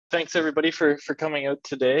thanks everybody for coming out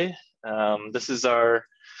today. This is our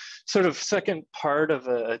sort of second part of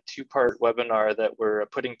a two-part webinar that we're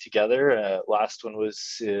putting together. Last one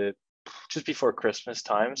was just before Christmas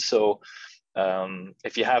time. So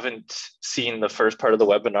if you haven't seen the first part of the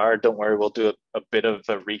webinar, don't worry, we'll do a bit of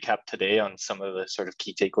a recap today on some of the sort of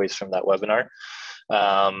key takeaways from that webinar.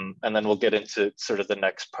 And then we'll get into sort of the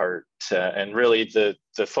next part. And really the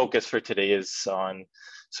focus for today is on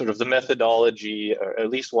sort of the methodology, or at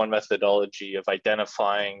least one methodology of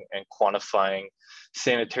identifying and quantifying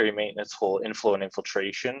sanitary maintenance hole inflow and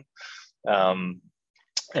infiltration.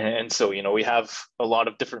 And so, you know, we have a lot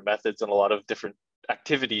of different methods and a lot of different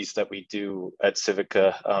activities that we do at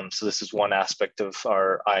Civica. So this is one aspect of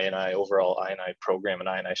our overall I&I program and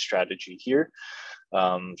I&I strategy here.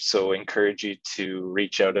 So encourage you to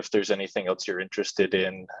reach out if there's anything else you're interested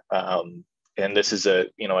in. And this is a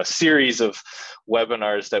series of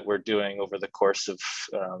webinars that we're doing over the course of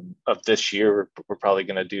this year. We're probably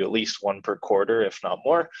going to do at least one per quarter, if not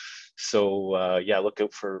more. So yeah, look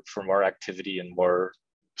out for more activity and more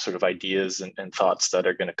sort of ideas and thoughts that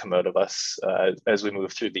are going to come out of us as we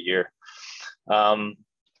move through the year.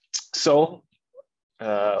 So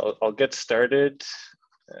I'll get started.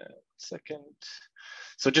 Second.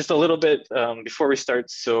 So just a little bit before we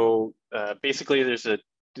start. So basically this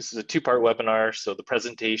is a two-part webinar. So the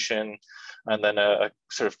presentation and then a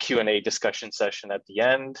sort of Q&A discussion session at the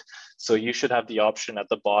end. So you should have the option at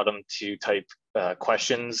the bottom to type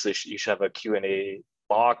questions. You should have a Q&A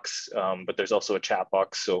box, but there's also a chat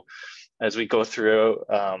box. So as we go through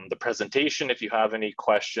the presentation, if you have any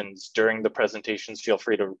questions during the presentations, feel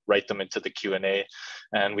free to write them into the Q&A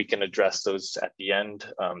and we can address those at the end.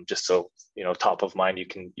 Just so, you know, top of mind, you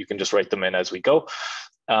can just write them in as we go.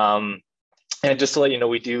 And just to let you know,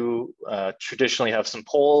 we do traditionally have some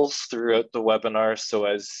polls throughout the webinar. So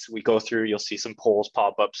as we go through, you'll see some polls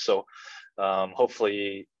pop up. So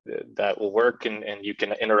hopefully that will work and you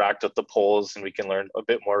can interact with the polls and we can learn a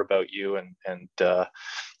bit more about you and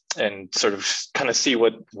sort of kind of see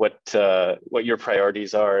what your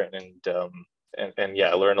priorities are and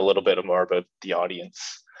yeah, learn a little bit more about the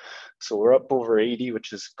audience. So we're up over 80,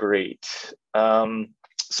 which is great.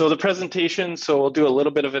 So the presentation, so we'll do a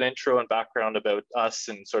little bit of an intro and background about us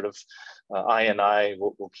and sort of I&I.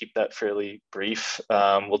 We'll keep that fairly brief.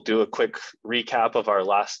 We'll do a quick recap of our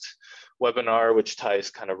last webinar, which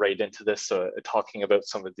ties kind of right into this, talking about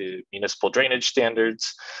some of the municipal drainage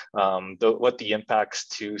standards, what the impacts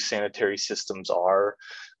to sanitary systems are.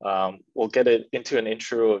 We'll get it into an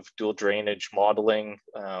intro of dual drainage modeling,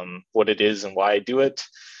 what it is and why I do it.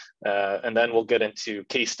 And then we'll get into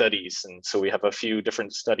case studies. And so we have a few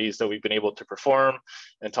different studies that we've been able to perform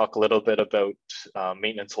and talk a little bit about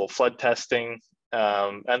maintenance hole flood testing.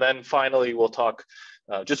 And then finally, we'll talk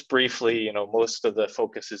just briefly, you know, most of the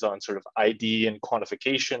focus is on sort of ID and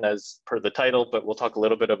quantification as per the title, but we'll talk a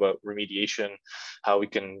little bit about remediation, how we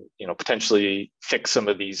can, you know, potentially fix some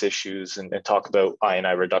of these issues and talk about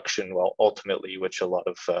I&I reduction, well, ultimately, which a lot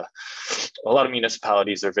of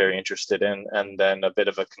municipalities are very interested in, and then a bit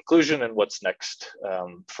of a conclusion and what's next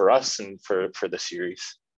for us and for the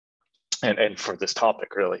series and for this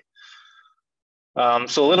topic, really.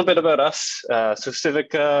 So a little bit about us. So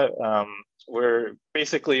Civica, we're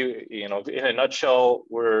basically, you know, in a nutshell,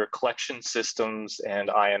 we're collection systems and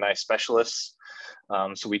I&I specialists.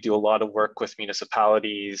 So we do a lot of work with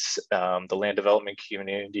municipalities, the land development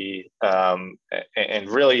community, and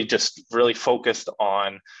really focused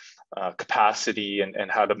on capacity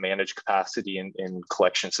and how to manage capacity in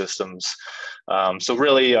collection systems. So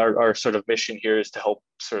really our sort of mission here is to help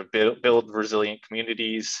sort of build resilient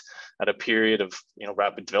communities at a period of, you know,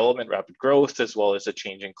 rapid development, rapid growth, as well as a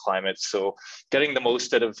changing climate. So getting the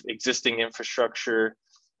most out of existing infrastructure,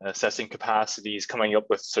 assessing capacities, coming up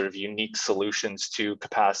with sort of unique solutions to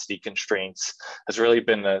capacity constraints has really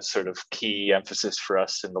been a sort of key emphasis for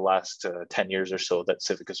us in the last 10 years or so that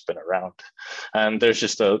Civica's been around. And there's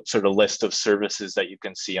just a sort of list of services that you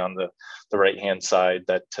can see on the right-hand side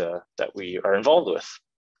that we are involved with.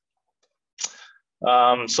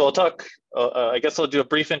 So I'll talk, I guess I'll do a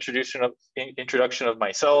brief introduction of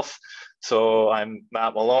myself. So I'm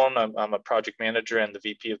Matt Malone. I'm a project manager and the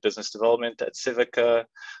VP of Business Development at Civica.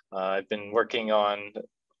 I've been working on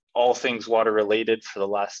all things water related for the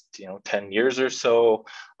last 10 years or so.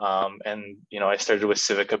 And I started with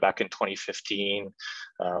Civica back in 2015,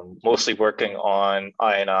 mostly working on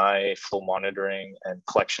I&I, flow monitoring, and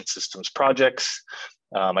collection systems projects.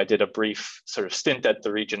 I did a brief sort of stint at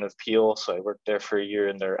the region of Peel. So I worked there for a year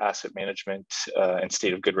in their asset management and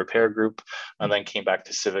state of good repair group, and then came back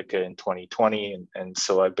to Civica in 2020. And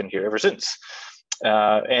so I've been here ever since.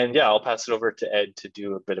 And yeah, I'll pass it over to Ed to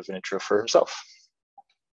do a bit of an intro for himself.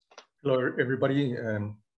 Hello, everybody.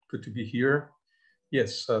 Good to be here.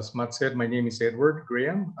 Yes, as Matt said, my name is Edward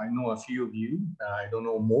Graham. I know a few of you. I don't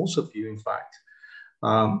know most of you, in fact.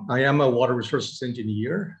 I am a water resources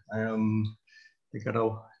engineer. I got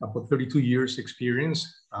about 32 years experience.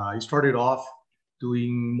 I started off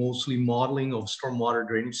doing mostly modeling of stormwater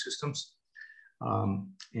drainage systems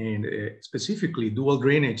and specifically dual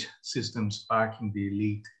drainage systems back in the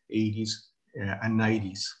late 80s and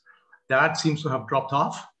 90s. That seems to have dropped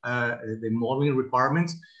off, the modeling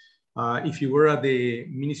requirements. If you were at the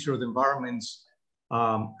Ministry of the Environment's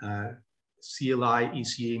CLI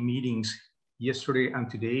ECA meetings yesterday and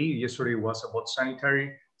today, yesterday was about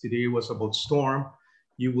sanitary, today was about storm,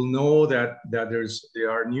 you will know that there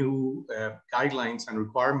are new guidelines and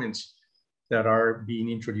requirements that are being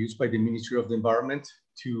introduced by the Ministry of the Environment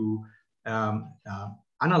to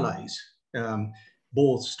analyze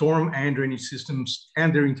both storm and drainage systems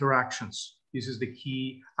and their interactions. This is the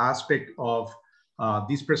key aspect of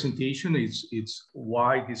this presentation. It's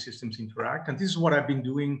why these systems interact. And this is what I've been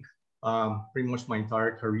doing pretty much my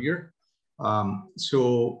entire career. I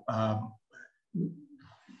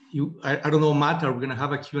don't know, Matt, are we gonna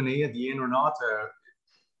have a Q&A at the end or not?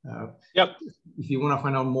 Yep. If you wanna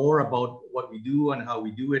find out more about what we do and how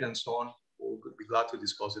we do it and so on, we'll be glad to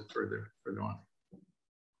discuss it further on.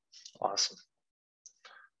 Awesome.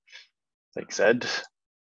 Thanks, Ed.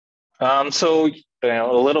 So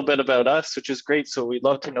a little bit about us, which is great. So we'd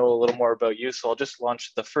love to know a little more about you. So I'll just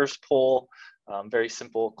launch the first poll. Very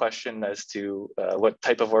simple question as to what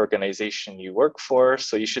type of organization you work for.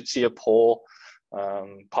 So you should see a poll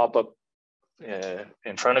pop up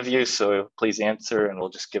in front of you. So please answer, and we'll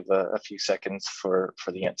just give a few seconds for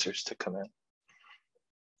the answers to come in.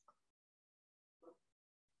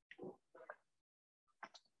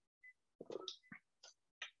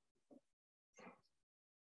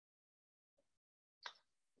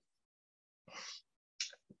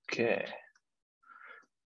 Okay.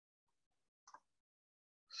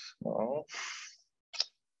 So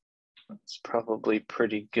that's probably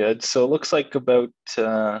pretty good. So it looks like about,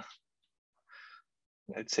 I'd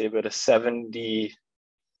say about a 70%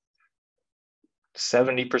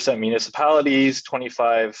 municipalities,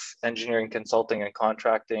 25 engineering, consulting, and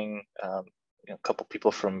contracting, a couple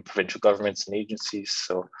people from provincial governments and agencies.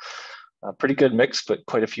 So a pretty good mix, but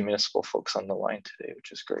quite a few municipal folks on the line today,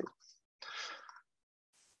 which is great.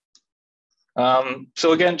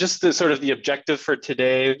 So again, just the sort of the objective for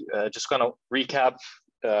today, just going to recap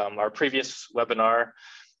our previous webinar.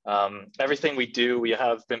 Everything we do, we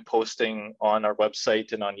have been posting on our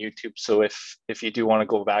website and on YouTube. So if you do want to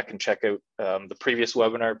go back and check out the previous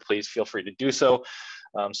webinar, please feel free to do so.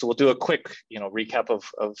 So we'll do a quick, recap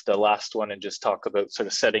of the last one and just talk about sort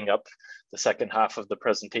of setting up the second half of the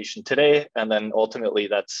presentation today. And then ultimately,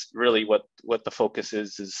 that's really what the focus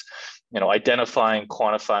is identifying,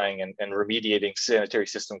 quantifying, and remediating sanitary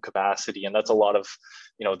system capacity. And that's a lot of,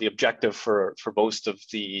 the objective for most of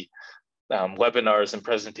the webinars and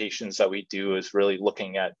presentations that we do is really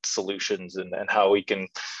looking at solutions and how we can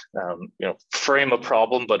frame a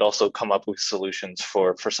problem, but also come up with solutions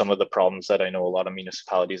for some of the problems that I know a lot of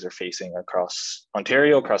municipalities are facing across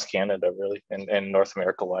Ontario, across Canada, really, and North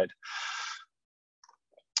America wide.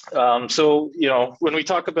 So, when we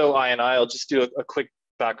talk about I&I, I'll just do a quick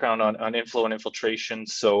background on inflow and infiltration.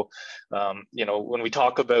 So, when we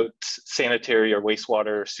talk about sanitary or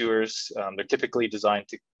wastewater sewers, they're typically designed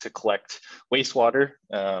to collect wastewater.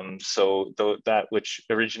 So that which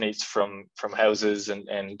originates from houses and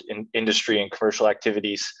in industry and commercial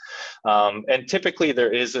activities. And typically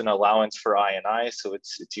there is an allowance for I&I. So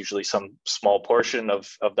it's usually some small portion of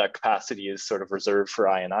that capacity is sort of reserved for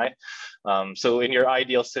I&I. So in your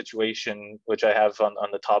ideal situation, which I have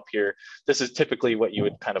on the top here, this is typically what you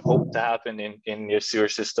would kind of hope to happen in your sewer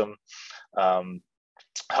system.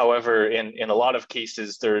 However, in a lot of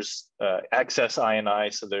cases, there's excess I&I,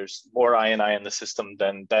 so there's more I&I in the system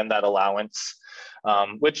than that allowance,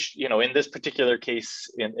 which, in this particular case,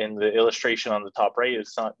 in the illustration on the top right,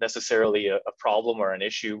 it's not necessarily a problem or an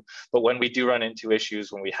issue. But when we do run into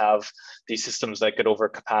issues, when we have these systems that get over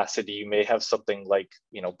capacity, you may have something like,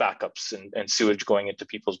 backups and sewage going into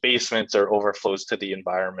people's basements or overflows to the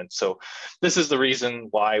environment. So this is the reason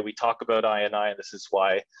why we talk about I&I, and this is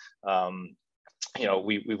why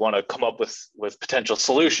we want to come up with potential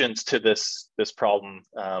solutions to this problem.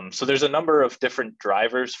 So there's a number of different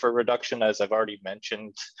drivers for reduction, as I've already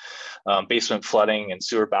mentioned. Basement flooding and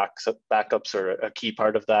sewer backups are a key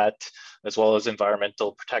part of that, as well as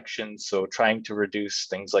environmental protection. So trying to reduce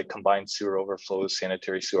things like combined sewer overflows,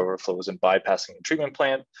 sanitary sewer overflows, and bypassing the treatment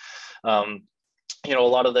plant. you know, a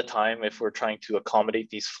lot of the time, if we're trying to accommodate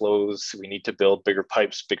these flows, we need to build bigger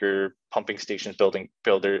pipes, bigger pumping stations,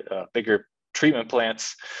 bigger treatment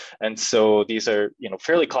plants. And so these are, you know,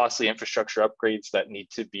 fairly costly infrastructure upgrades that need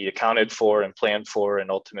to be accounted for and planned for,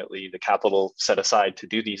 and ultimately the capital set aside to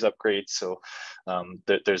do these upgrades. So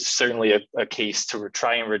there's certainly a case to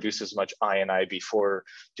try and reduce as much I&I before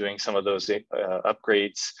doing some of those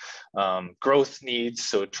upgrades. Growth needs,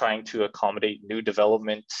 so trying to accommodate new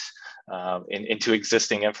development into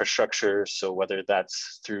existing infrastructure. So whether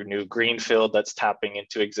that's through new greenfield that's tapping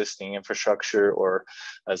into existing infrastructure, or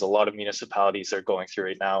as a lot of municipalities are going through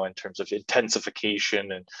right now in terms of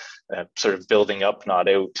intensification and sort of building up, not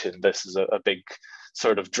out. And this is a big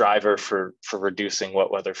sort of driver for reducing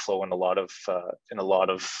wet weather flow in a lot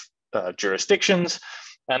of jurisdictions.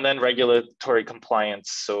 And then regulatory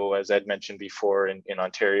compliance. So as Ed mentioned before, in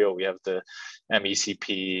Ontario, we have the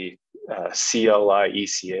MECP, CLI,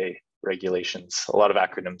 ECA regulations, a lot of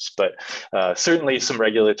acronyms, but certainly some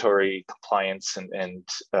regulatory compliance and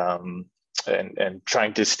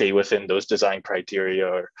trying to stay within those design criteria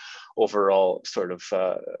or overall sort of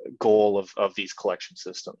goal of these collection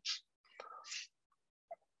systems.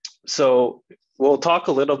 So we'll talk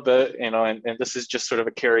a little bit, you know, and this is just sort of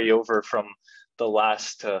a carryover from the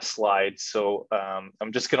last slide. So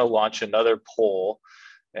I'm just going to launch another poll,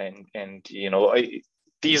 and you know,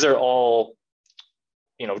 these are all,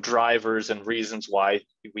 you know, drivers and reasons why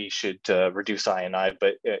we should reduce I&I,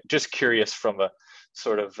 but just curious from a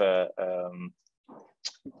sort of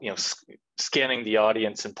you know, scanning the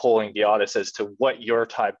audience and polling the audience as to what your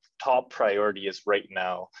top priority is right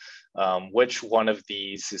now. Which one of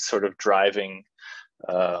these is sort of driving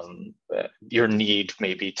your need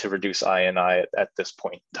maybe to reduce I&I at this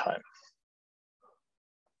point in time?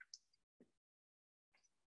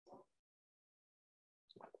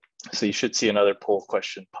 So you should see another poll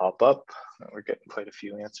question pop up. We're getting quite a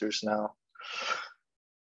few answers now.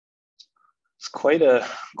 It's quite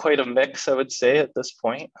a mix, I would say, at this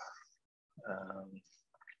point.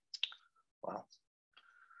 Wow.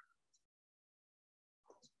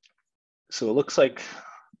 So it looks like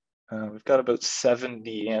we've got about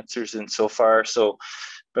 70 answers in so far. So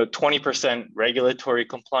about 20% regulatory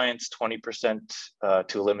compliance, 20%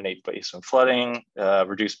 to eliminate basement flooding,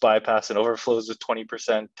 reduce bypass and overflows with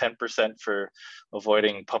 20%, 10% for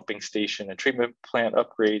avoiding pumping station and treatment plant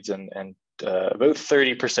upgrades, and about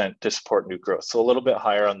 30% to support new growth. So a little bit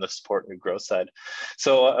higher on the support new growth side.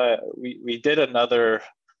 So we did another,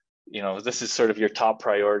 you know, this is sort of your top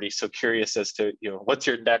priority. So curious as to, you know, what's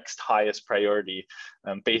your next highest priority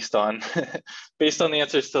based on based on the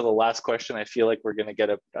answers to the last question. I feel like we're going to get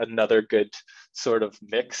another good sort of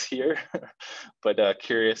mix here, but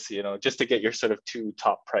curious, you know, just to get your sort of two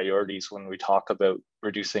top priorities when we talk about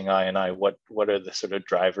reducing I&I. What are the sort of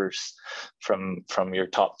drivers from your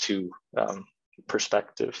top two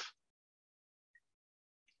perspective?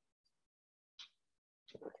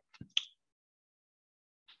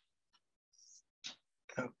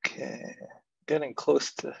 Okay, getting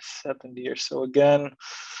close to 70 or so again.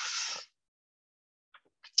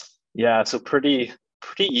 Yeah, so pretty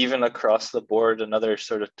even across the board. Another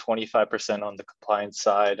sort of 25% on the compliance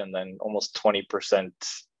side, and then almost 20%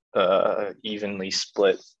 evenly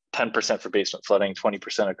split. 10% for basement flooding,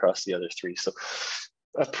 20% across the other three. So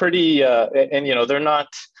a pretty, and you know, they're not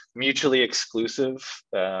mutually exclusive.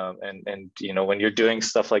 And you know, when you're doing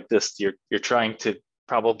stuff like this, you're trying to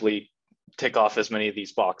probably tick off as many of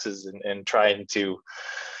these boxes and trying to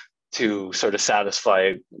sort of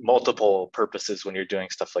satisfy multiple purposes when you're doing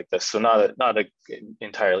stuff like this. So not a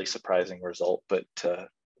entirely surprising result, but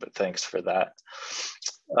thanks for that.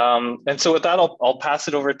 And so with that, I'll pass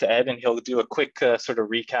it over to Ed, and he'll do a quick sort of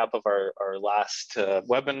recap of our last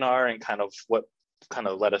webinar and kind of what kind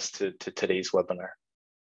of led us to today's webinar.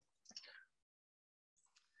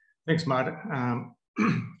 Thanks, Matt.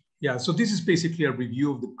 Yeah, so this is basically a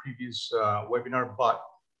review of the previous webinar, but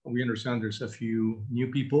we understand there's a few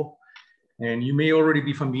new people, and you may already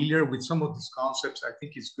be familiar with some of these concepts. I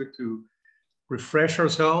think it's good to refresh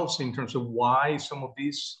ourselves in terms of why some of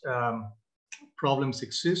these problems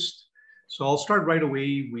exist. So I'll start right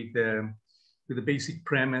away with the basic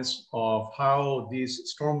premise of how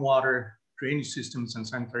these stormwater drainage systems and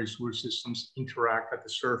sanitary sewer systems interact at the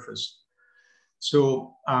surface.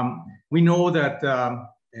 So we know that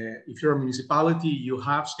if you're a municipality, you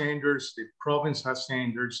have standards, the province has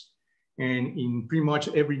standards, and in pretty much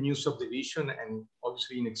every new subdivision, and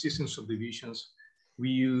obviously in existing subdivisions, we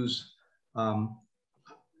use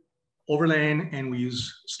overland and we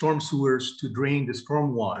use storm sewers to drain the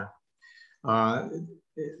storm water.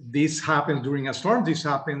 This happens during a storm. This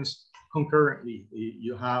happens concurrently.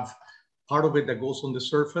 You have part of it that goes on the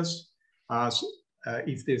surface.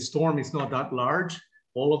 If the storm is not that large,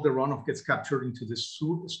 all of the runoff gets captured into the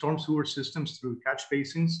storm sewer systems through catch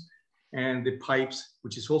basins, and the pipes,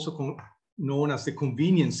 which is also known as the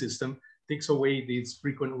convenience system, takes away these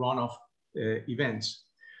frequent runoff events.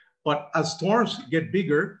 But as storms get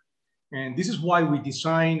bigger, and this is why we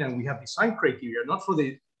design, and we have design criteria, not for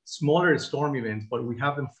the smaller storm events, but we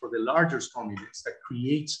have them for the larger storm events that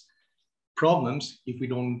creates problems if we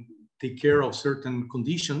don't take care of certain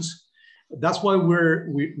conditions. That's why we're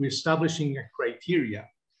establishing a criteria.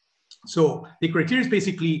 So the criteria is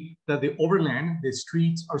basically that the overland, the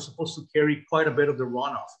streets, are supposed to carry quite a bit of the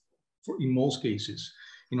runoff in most cases.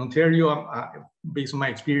 In Ontario, based on my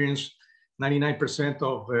experience, 99%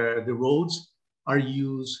 of the roads are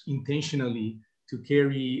used intentionally to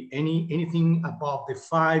carry anything above the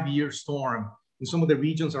 5-year storm. In some of the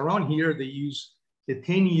regions around here, they use the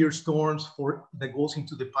 10-year storms that goes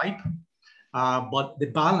into the pipe. But the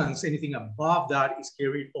balance, anything above that, is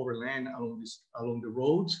carried overland along the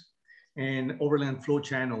roads and overland flow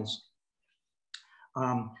channels.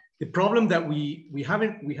 The problem that we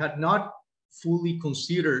had not fully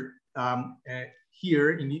considered here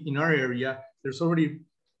in our area, there's already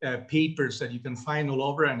papers that you can find all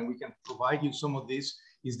over, and we can provide you some of this,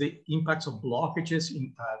 is the impacts of blockages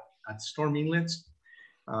at storm inlets.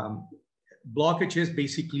 Blockages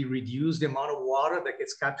basically reduce the amount of water that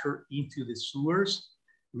gets captured into the sewers.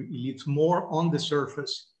 It leaves more on the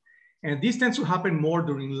surface. And this tends to happen more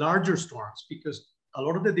during larger storms because a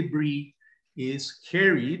lot of the debris is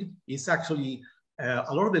carried. It's actually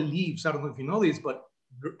a lot of the leaves, I don't know if you know this, but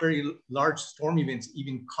very large storm events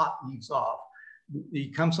even cut leaves off.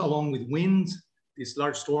 It comes along with winds, these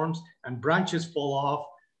large storms, and branches fall off.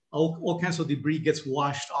 All kinds of debris gets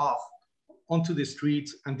washed off onto the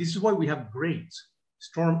streets. And this is why we have grates,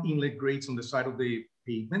 storm inlet grates on the side of the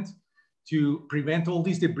pavement to prevent all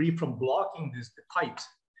this debris from blocking the pipes.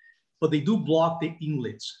 But they do block the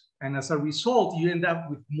inlets. And as a result, you end up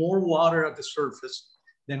with more water at the surface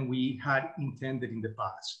than we had intended in the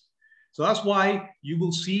past. So that's why you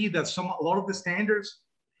will see that a lot of the standards,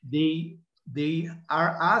 they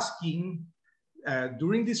are asking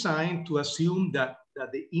during design to assume that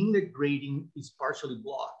the inlet grading is partially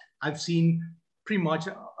blocked. I've seen pretty much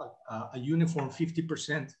a uniform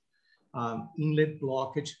 50% inlet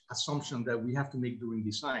blockage assumption that we have to make during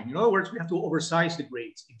design. In other words, we have to oversize the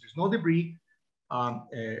grades. If there's no debris,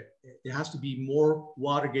 there has to be more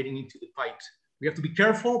water getting into the pipes. We have to be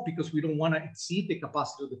careful because we don't want to exceed the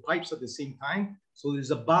capacity of the pipes at the same time. So there's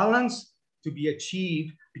a balance to be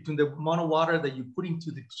achieved between the amount of water that you put into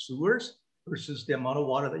the sewers versus the amount of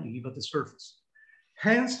water that you leave at the surface.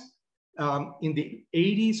 Hence, in the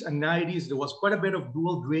 80s and 90s, there was quite a bit of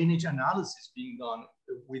dual drainage analysis being done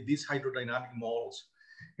with these hydrodynamic models.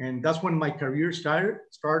 And that's when my career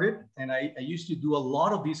started. And I used to do a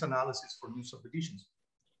lot of these analysis for new subdivisions.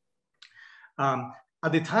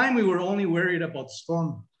 At the time, we were only worried about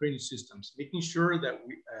storm drainage systems, making sure that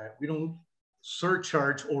we don't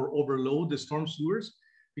surcharge or overload the storm sewers,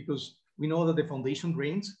 because we know that the foundation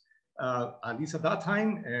drains, at least at that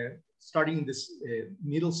time, starting in the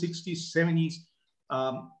middle 60s, 70s,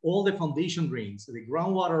 all the foundation drains, the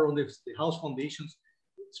groundwater on the house foundations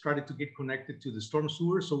started to get connected to the storm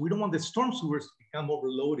sewers. So we don't want the storm sewers to become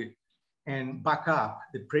overloaded and back up.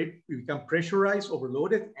 They become pressurized,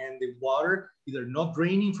 overloaded, and the water either not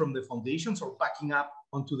draining from the foundations or backing up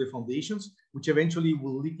onto the foundations, which eventually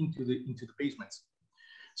will leak into the basements.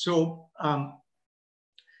 So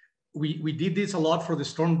we did this a lot for the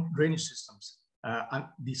storm drainage systems.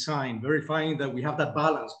 Design, verifying that we have that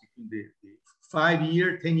balance between the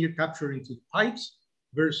 5-year, 10-year capture into the pipes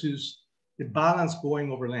versus the balance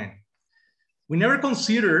going overland. We never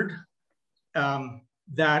considered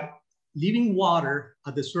that leaving water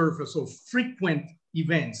at the surface or frequent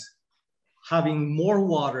events having more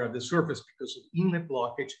water at the surface because of inlet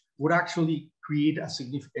blockage would actually create a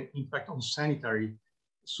significant impact on sanitary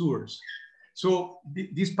sewers. So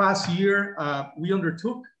this past year, we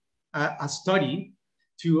undertook a study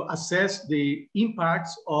to assess the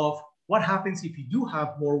impacts of what happens if you do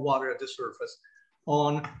have more water at the surface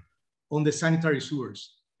on the sanitary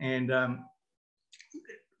sewers. And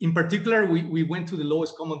in particular, we went to the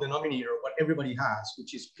lowest common denominator, what everybody has,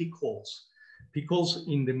 which is peak holes. Peak holes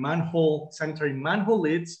in the sanitary manhole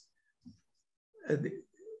lids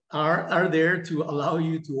are there to allow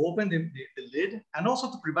you to open the lid and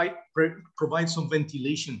also to provide some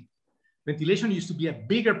ventilation. Ventilation used to be a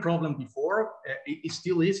bigger problem before. It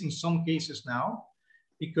still is in some cases now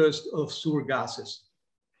because of sewer gases.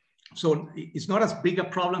 So it's not as big a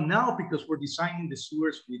problem now because we're designing the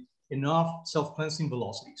sewers with enough self-cleansing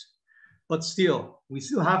velocities. but still, we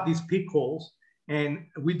still have these peak holes, and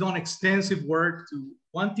we've done extensive work to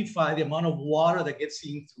quantify the amount of water that gets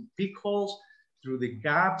in through peak holes, through the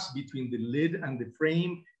gaps between the lid and the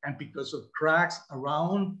frame, and because of cracks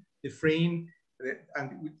around the frame,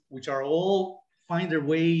 and which are all find their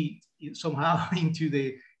way somehow into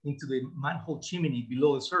the manhole chimney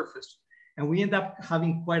below the surface. And we end up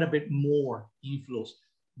having quite a bit more inflows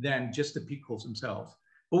than just the peak holes themselves.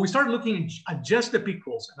 But we start looking at just the peak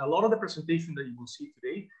holes, and a lot of the presentation that you will see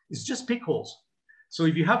today is just peak holes. So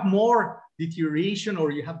if you have more deterioration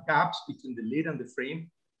or you have gaps between the lid and the frame,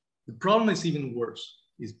 the problem is even worse.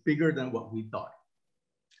 It's bigger than what we thought.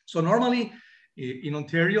 So normally in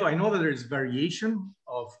Ontario, I know that there is variation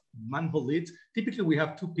of manhole lids. Typically we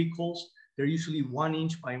have 2 peak holes. They're usually 1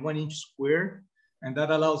 inch by 1 inch square. And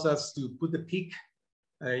that allows us to put the peak,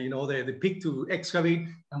 the peak to excavate,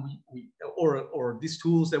 and or these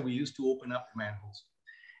tools that we use to open up the manholes.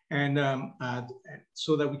 And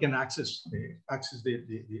so that we can access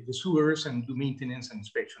the sewers and do maintenance and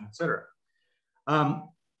inspection, etc.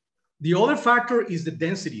 The other factor is the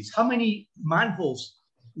densities. How many manholes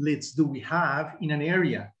lids do we have in an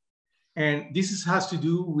area? And this has to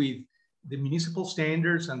do with the municipal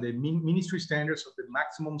standards and the ministry standards of the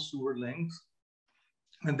maximum sewer length.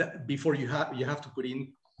 And that before you have to put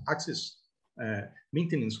in access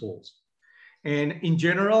maintenance holes. And in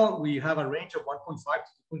general, we have a range of 1.5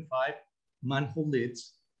 to 2.5 manhole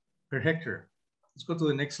lids per hectare. Let's go to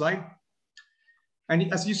the next slide.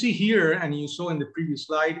 And as you see here, and you saw in the previous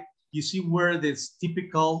slide, you see where this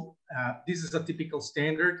typical, this is a typical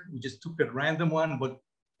standard. We just took a random one, but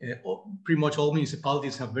pretty much all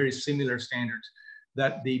municipalities have very similar standards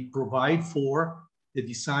that they provide for the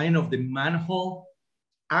design of the manhole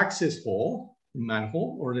access hole,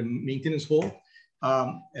 manhole, or the maintenance hole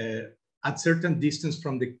at certain distance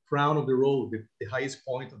from the crown of the road, the highest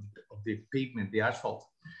point of the pavement, the asphalt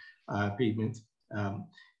pavement.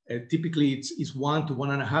 Typically, it's 1 to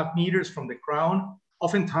 1.5 meters from the crown.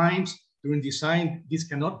 Oftentimes, during design, this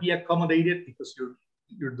cannot be accommodated because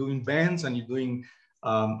you're doing bends and you're doing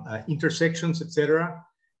intersections, etc.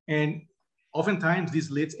 And oftentimes, these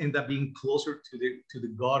lids end up being closer to the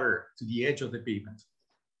gutter, to the edge of the pavement.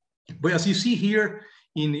 But as you see here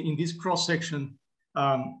in this cross section,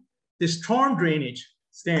 the storm drainage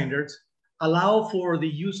standards allow for the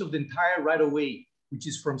use of the entire right-of-way, which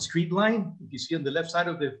is from street line. If you see on the left side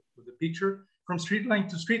of the picture, from street line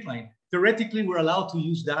to street line. Theoretically, we're allowed to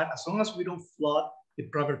use that as long as we don't flood the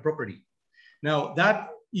private property. Now, that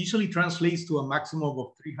usually translates to a maximum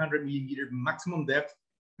of 300 millimeter maximum depth,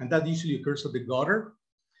 and that usually occurs at the gutter.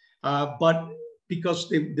 But because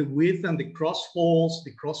the width and the cross falls,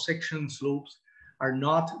 the cross-section slopes are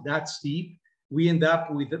not that steep, we end up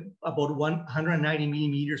with about 190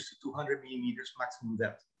 millimeters to 200 millimeters maximum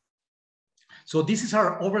depth. So this is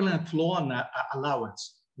our overland flow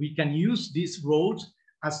allowance. We can use these roads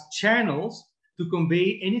as channels to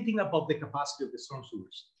convey anything above the capacity of the storm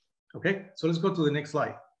sewers. Okay, so let's go to the next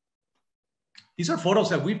slide. These are photos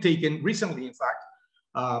that we've taken recently, in fact,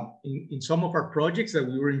 in some of our projects that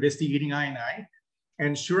we were investigating I&I.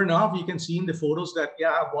 And sure enough, you can see in the photos that,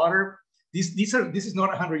 yeah, water, this is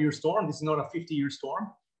not a 100-year storm. This is not a 50-year storm.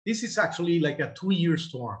 This is actually like a 2-year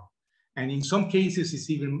storm. And in some cases, it's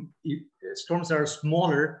even storms that are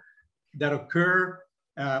smaller that occur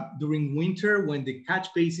during winter when the catch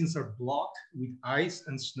basins are blocked with ice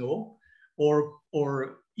and snow, or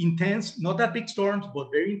intense, not that big storms, but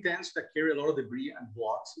very intense that carry a lot of debris and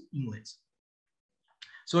blocks inlets.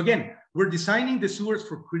 So again, we're designing the sewers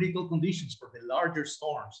for critical conditions for the larger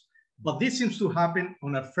storms, but this seems to happen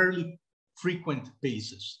on a fairly frequent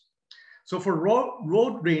basis. So for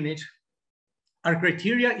road drainage, our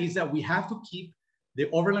criteria is that we have to keep the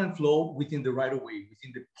overland flow within the right-of-way,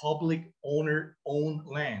 within the public owner-owned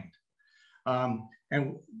land.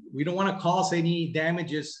 And we don't want to cause any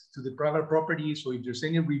damages to the private property. So if there's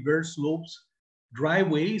any reverse slopes,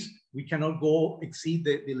 driveways, we cannot go exceed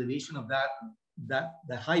the elevation of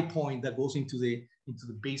the high point that goes into the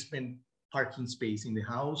basement parking space in the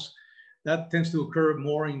house. That tends to occur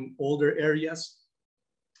more in older areas,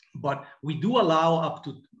 but we do allow up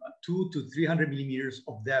to 200 to 300 millimeters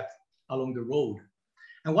of depth along the road.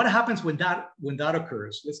 And what happens when that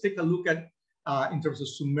occurs? Let's take a look at in terms of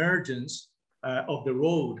submergence of the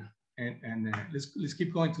road, and let's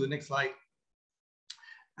keep going to the next slide.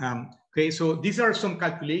 Okay, so these are some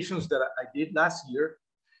calculations that I did last year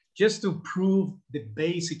just to prove the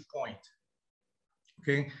basic point.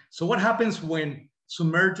 Okay, so what happens when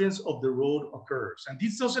submergence of the road occurs? And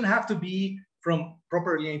this doesn't have to be from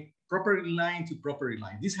property line to property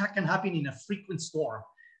line. This can happen in a frequent storm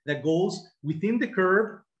that goes within the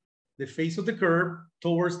curb, the face of the curb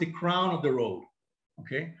towards the crown of the road,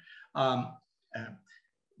 okay?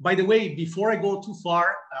 By the way, before I go too far,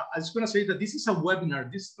 I was gonna say that this is a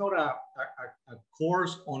webinar. This is not a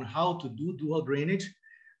course on how to do dual drainage.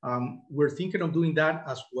 We're thinking of doing that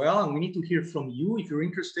as well. And we need to hear from you if you're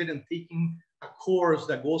interested in taking a course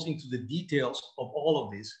that goes into the details of all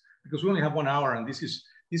of this, because we only have 1 hour, and this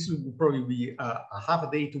will probably be a half a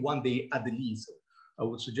day to 1 day at the least, I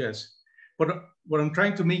would suggest. But what I'm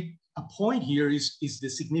trying to make a point here is the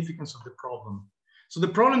significance of the problem. So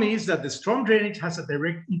the problem is that the storm drainage has a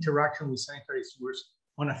direct interaction with sanitary sewers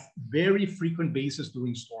on a very frequent basis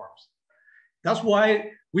during storms. That's why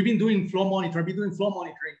we've been doing flow monitoring. I've been doing flow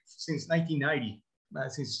monitoring since 1990.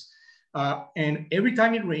 And every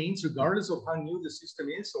time it rains, regardless of how new the system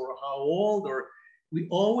is or how old, we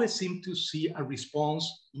always seem to see a response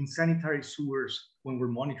in sanitary sewers when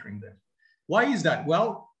we're monitoring them. Why is that?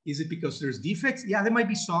 Well, is it because there's defects? Yeah, there might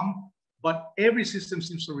be some, but every system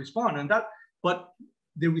seems to respond. But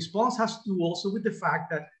the response has to do also with the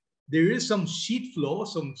fact that there is some sheet flow,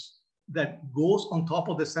 that goes on top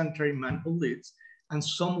of the sanitary manhole lids, and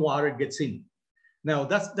some water gets in. Now,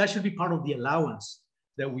 that should be part of the allowance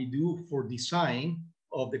that we do for design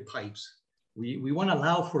of the pipes. We want to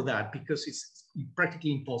allow for that because it's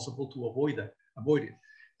practically impossible to avoid it.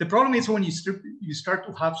 The problem is when you start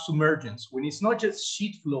to have submergence, when it's not just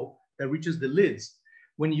sheet flow that reaches the lids,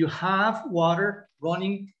 when you have water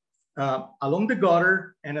running along the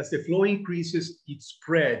gutter, and as the flow increases, it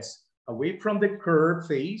spreads away from the curb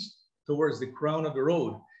face towards the crown of the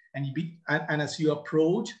road. And as you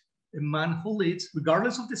approach the manhole lids,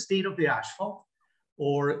 regardless of the state of the asphalt,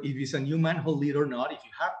 or if it's a new manhole lid or not, if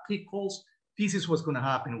you have pit holes, this is what's going to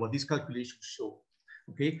happen, what these calculations show.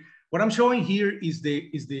 Okay, what I'm showing here is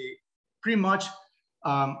pretty much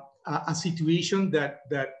a situation that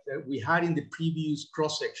we had in the previous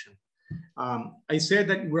cross section. I said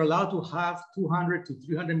that we're allowed to have 200 to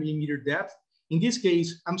 300 millimeter depth. In this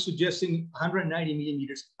case, I'm suggesting 190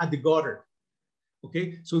 millimeters at the gutter.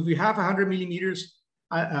 Okay, so if we have 100 millimeters,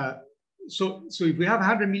 so if we have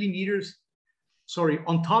 100 millimeters, sorry,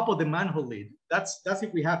 on top of the manhole lid, that's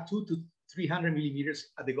if we have 200 to 300 millimeters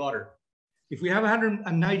at the gutter. If we have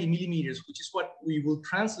 190 millimeters, which is what we will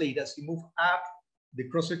translate as we move up the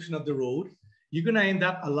cross section of the road, you're gonna end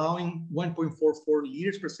up allowing 1.44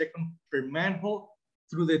 liters per second per manhole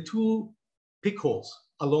through the 2 pick holes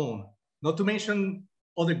alone, not to mention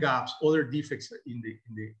other gaps, other defects in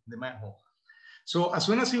the manhole. So as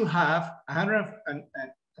soon as you have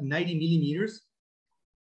 190 millimeters,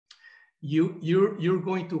 you're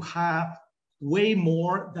going to have way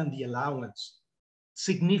more than the allowance,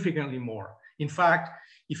 significantly more. In fact,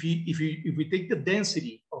 if we take the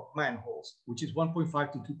density of manholes, which is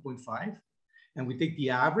 1.5 to 2.5, and we take the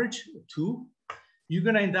average of 2, you're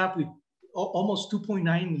gonna end up with almost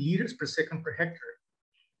 2.9 liters per second per hectare.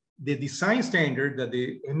 The design standard that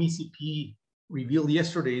the MECP revealed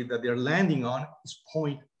yesterday that they're landing on is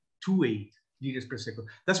 0.28 liters per second.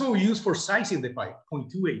 That's what we use for sizing the pipe,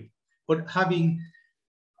 0.28. But having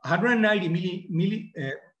 190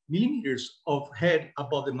 millimeters of head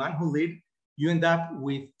above the manhole lid, you end up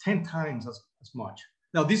with 10 times as much.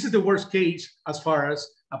 Now, this is the worst case as far as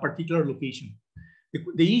a particular location.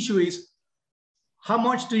 The issue is, how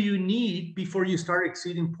much do you need before you start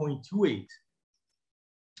exceeding 0.28?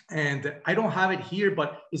 And I don't have it here,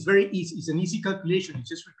 but it's very easy. It's an easy calculation. It's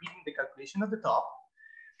just repeating the calculation at the top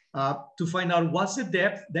to find out what's the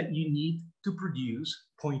depth that you need to produce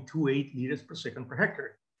 0.28 liters per second per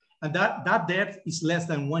hectare. And that depth is less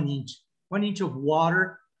than 1 inch. 1 inch of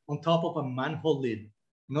water on top of a manhole lid.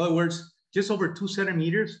 In other words, just over 2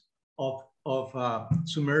 centimeters of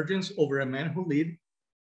submergence over a manhole lid,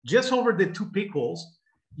 just over the 2 pick holes,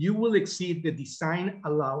 you will exceed the design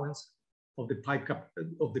allowance of the pipe,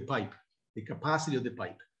 the capacity of the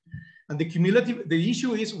pipe. And the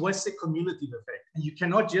issue is, what's the cumulative effect? And you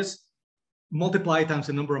cannot just multiply times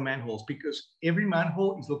the number of manholes, because every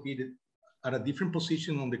manhole is located at a different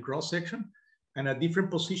position on the cross section and a different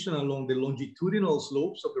position along the longitudinal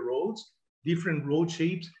slopes of the roads, different road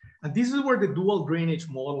shapes. And this is where the dual drainage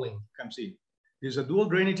modeling comes in. There's a dual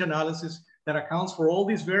drainage analysis that accounts for all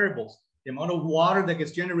these variables, the amount of water that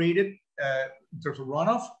gets generated in terms of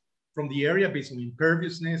runoff from the area based on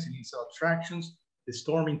imperviousness, initial abstractions, the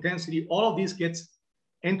storm intensity, all of this gets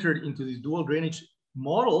entered into these dual drainage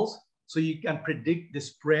models so you can predict the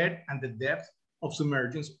spread and the depth of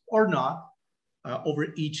submergence or not over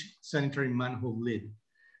each sanitary manhole lid.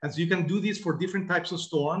 And so you can do this for different types of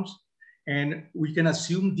storms, and we can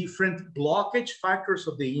assume different blockage factors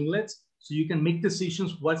of the inlets, so you can make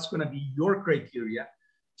decisions what's going to be your criteria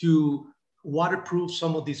to waterproof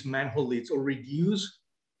some of these manhole lids, or reduce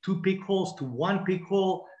 2 peak holes to 1 peak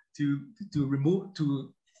hole, to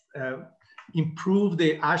improve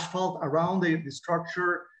the asphalt around the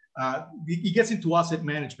structure. It gets into asset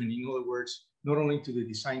management, in other words, not only to the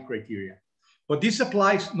design criteria. But this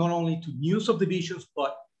applies not only to new subdivisions,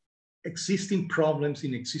 but existing problems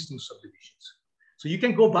in existing subdivisions. So you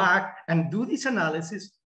can go back and do this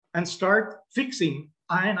analysis and start fixing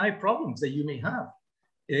I&I problems that you may have.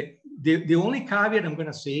 The only caveat I'm going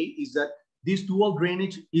to say is that this dual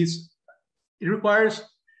drainage it requires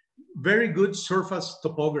very good surface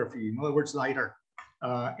topography, in other words, LiDAR.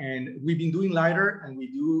 And we've been doing LiDAR, and we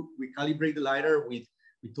calibrate the LiDAR with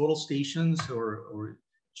total stations or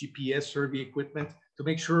GPS survey equipment to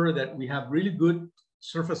make sure that we have really good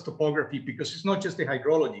surface topography, because it's not just the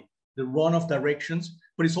hydrology, the runoff directions,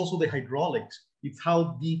 but it's also the hydraulics. It's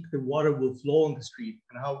how deep the water will flow on the street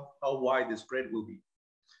and how wide the spread will be.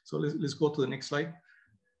 So let's go to the next slide.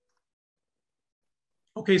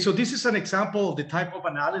 Okay, so this is an example of the type of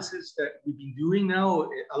analysis that we've been doing now.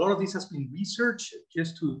 A lot of this has been research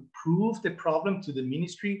just to prove the problem to the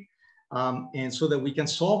ministry, and so that we can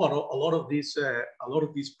solve a lot of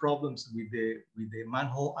these problems with the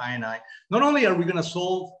manhole I&I. Not only are we going to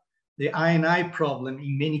solve the I&I problem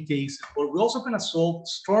in many cases, but we're also going to solve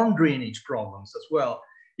storm drainage problems as well.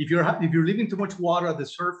 If you're leaving too much water at the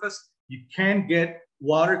surface, you can get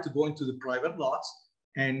water to go into the private lots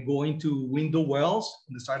and go into window wells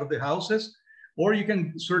on the side of the houses, or you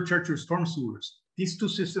can surcharge your storm sewers. These two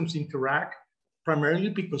systems interact primarily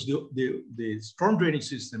because the storm drainage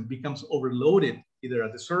system becomes overloaded either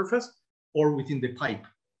at the surface or within the pipe.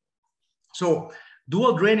 So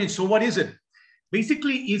dual drainage, so what is it?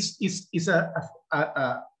 Basically, it's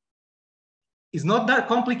not that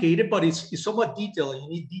complicated, but it's somewhat detailed. You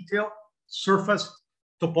need detailed surface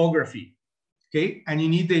topography, okay? And you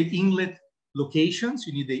need the inlet locations,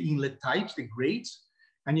 you need the inlet types, the grades,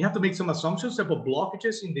 and you have to make some assumptions about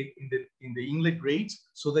blockages in the inlet grades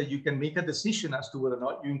so that you can make a decision as to whether or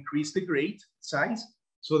not you increase the grade size,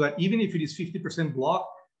 so that even if it is 50% block,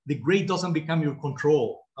 the grade doesn't become your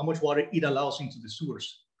control, how much water it allows into the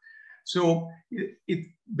sewers. So it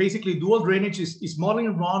basically, dual drainage is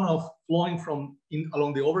modeling runoff flowing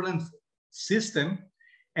along the overland system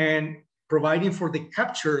and providing for the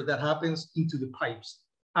capture that happens into the pipes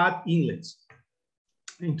at inlets,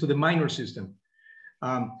 into the minor system.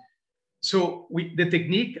 So the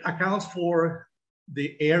technique accounts for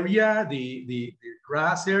the area, the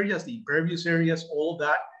grass areas, the impervious areas, all of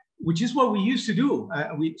that, which is what we used to do.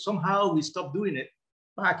 Somehow we stopped doing it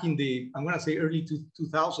back in the, I'm gonna say early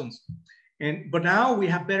 2000s. But now we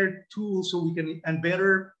have better tools, so we can, and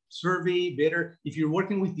better survey, if you're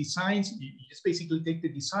working with designs, you just basically take the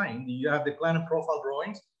design. You have the plan and profile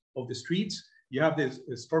drawings of the streets. You have the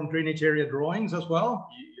storm drainage area drawings as well.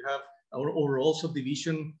 You have our overall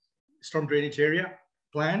subdivision storm drainage area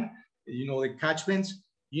plan. You know the catchments.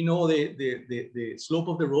 You know the slope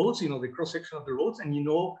of the roads. You know the cross section of the roads, and you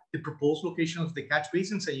know the proposed location of the catch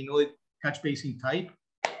basins, and you know the catch basin type,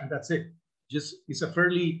 and that's it. It's a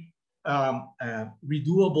fairly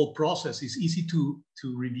redoable process. It's easy to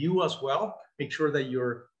review as well. Make sure that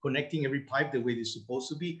you're connecting every pipe the way it's supposed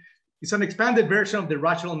to be. It's an expanded version of the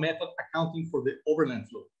rational method accounting for the overland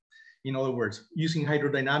flow. In other words, using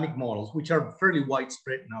hydrodynamic models, which are fairly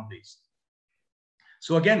widespread nowadays.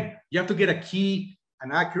 So again, you have to get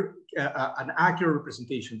an accurate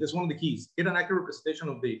representation. That's one of the keys. Get an accurate representation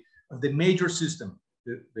of the major system,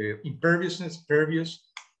 the imperviousness, pervious,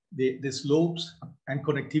 the slopes and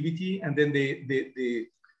connectivity, and then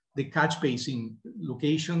the catch basin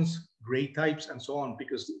locations, grade types, and so on,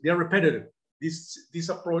 because they're repetitive. This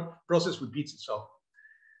process repeats itself.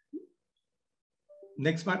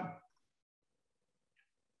 Next one.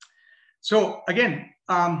 So again,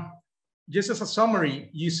 just as a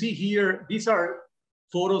summary, you see here, these are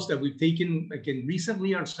photos that we've taken again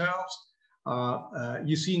recently ourselves.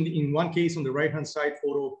 You see in one case on the right-hand side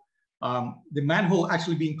photo, the manhole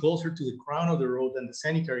actually being closer to the crown of the road than the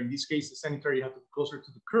sanitary. In this case, the sanitary had to be closer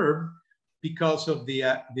to the curb because of the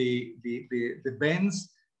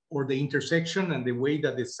bends or the intersection and the way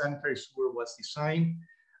that the sanitary sewer was designed.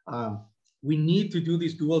 We need to do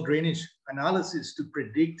this dual drainage analysis to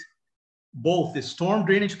predict both the storm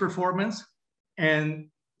drainage performance and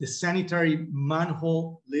the sanitary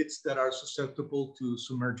manhole lids that are susceptible to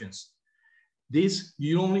submergence.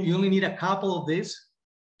 You only need a couple of these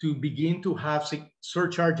to begin to have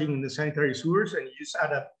surcharging in the sanitary sewers, and you just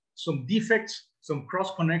add up some defects, some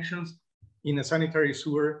cross connections in a sanitary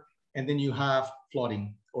sewer, and then you have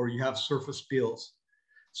flooding or you have surface spills.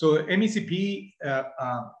 So MECP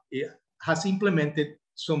has implemented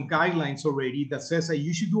some guidelines already that says that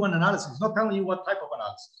you should do an analysis. It's not telling you what type of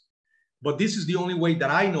analysis, but this is the only way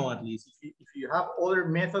that I know, at least. If you have other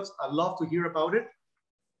methods, I'd love to hear about it.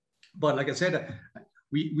 But like I said,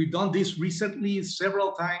 we've done this recently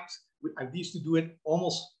several times. I used to do it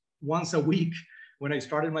almost once a week when I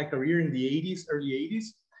started my career in the 80s, early 80s.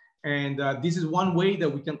 And this is one way that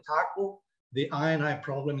we can tackle the I&I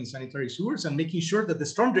problem in sanitary sewers, and making sure that the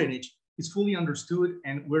storm drainage is fully understood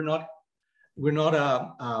and we're not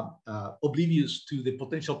oblivious to the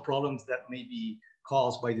potential problems that may be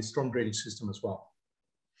caused by the storm drainage system as well.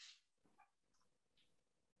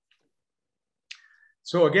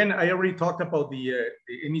 So again, I already talked about the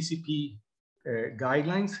MECP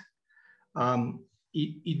guidelines.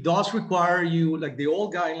 It does require you, like the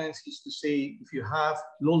old guidelines used to say, if you have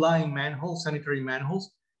low-lying manholes, sanitary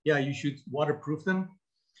manholes, yeah, you should waterproof them.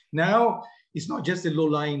 Now, it's not just the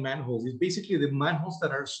low-lying manholes. It's basically the manholes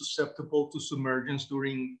that are susceptible to submergence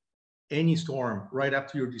during any storm right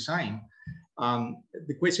after your design.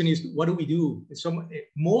 The question is, what do we do?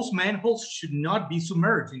 Most manholes should not be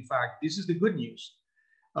submerged. In fact, this is the good news.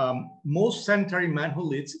 Most sanitary manhole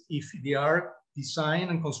lids, if they are designed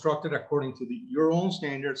and constructed according to your own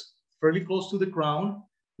standards, fairly close to the ground,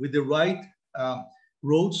 with the right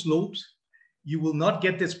road slopes, you will not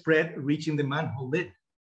get the spread reaching the manhole lid.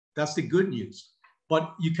 That's the good news.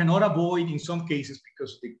 But you cannot avoid, in some cases,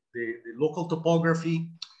 because the local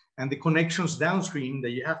topography and the connections downstream,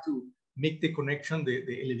 that you have to make the connection,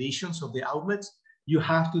 the elevations of the outlets, you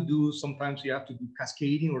have to do, sometimes you have to do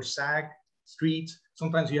cascading or sag streets.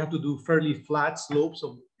 Sometimes you have to do fairly flat slopes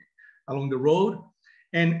along the road.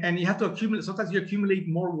 And you have to accumulate, sometimes you accumulate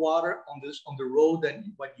more water on the road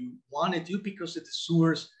than what you want to do, because the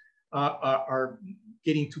sewers are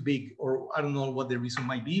getting too big, or I don't know what the reason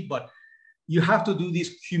might be, but you have to do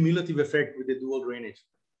this cumulative effect with the dual drainage.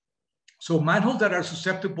 So manholes that are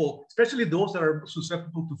susceptible, especially those that are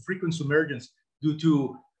susceptible to frequent submergence due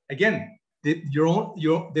to, again, the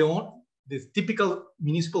typical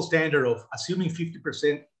municipal standard of assuming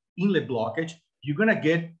 50% inlet blockage, you're gonna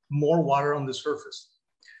get more water on the surface.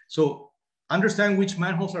 So understand which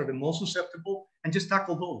manholes are the most susceptible and just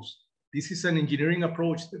tackle those. This is an engineering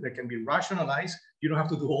approach that can be rationalized. You don't have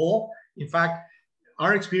to do all. In fact,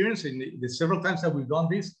 our experience in the several times that we've done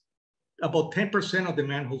this, about 10% of the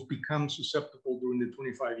manholes become susceptible during the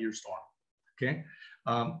 25-year storm, okay?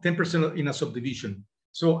 10% in a subdivision.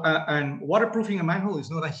 So, and waterproofing a manhole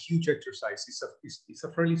is not a huge exercise. It's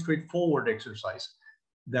a fairly straightforward exercise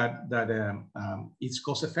that it's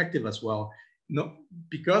cost effective as well. No,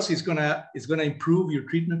 because it's gonna improve your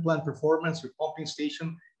treatment plant performance, your pumping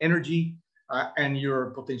station energy, and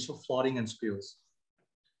your potential flooding and spills.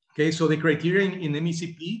 Okay, so the criterion in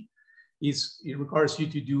MECP is it requires you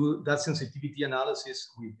to do that sensitivity analysis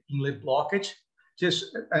with inlet blockage.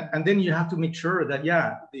 And then you have to make sure that,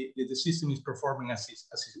 yeah, the system is performing as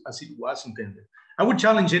it was intended. I would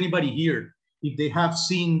challenge anybody here, if they have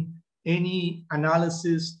seen any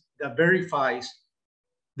analysis that verifies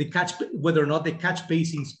whether or not the catch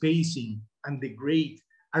basin spacing and the grade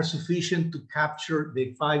are sufficient to capture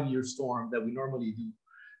the 5-year storm that we normally do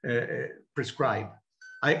prescribe.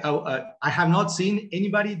 I have not seen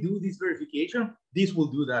anybody do this verification. This will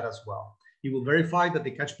do that as well. It will verify that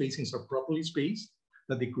the catch basins are properly spaced,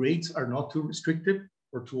 that the grades are not too restrictive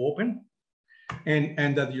or too open,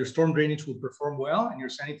 and that your storm drainage will perform well, and your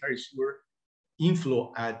sanitary sewer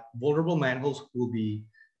inflow at vulnerable manholes will be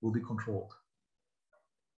controlled.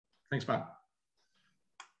 Thanks, Matt.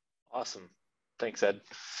 Awesome. Thanks, Ed.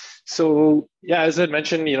 So yeah, as Ed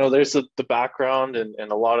mentioned, there's the background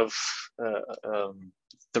and a lot of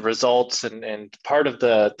the results, and part of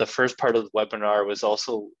the first part of the webinar was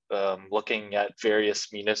also looking at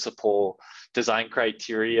various municipal design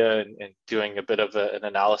criteria and doing a bit of an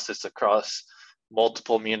analysis across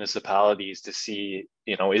multiple municipalities to see,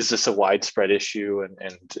 is this a widespread issue?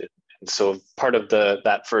 And so part of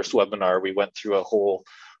that first webinar, we went through a whole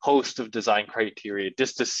host of design criteria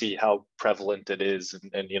just to see how prevalent it is.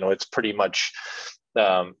 And it's pretty much,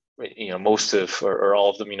 most of or all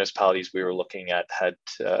of the municipalities we were looking at had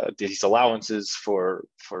these allowances for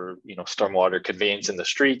stormwater conveyance in the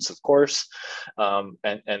streets, of course, and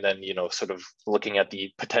then sort of looking at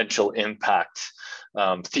the potential impact,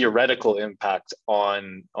 theoretical impact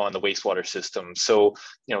on the wastewater system. So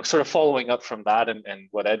sort of following up from that and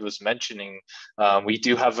what Ed was mentioning, we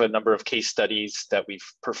do have a number of case studies that we've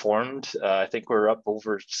performed. I think we're up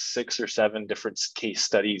over 6 or 7 different case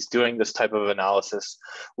studies doing this type of analysis,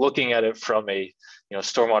 looking at it from a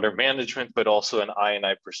stormwater management, but also an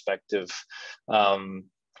I&I perspective.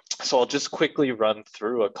 So I'll just quickly run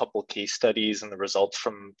through a couple case studies and the results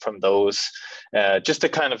from those, just to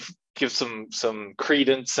kind of give some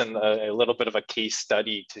credence and a little bit of a case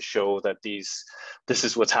study to show that this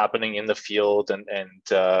is what's happening in the field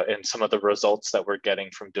and some of the results that we're getting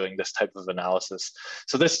from doing this type of analysis.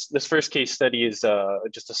 So this first case study is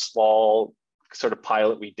just a small sort of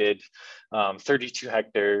pilot we did, 32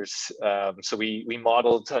 hectares. So we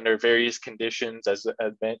modeled under various conditions, as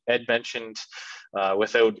Ed mentioned,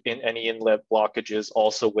 without any inlet blockages,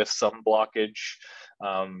 also with some blockage.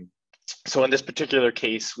 So in this particular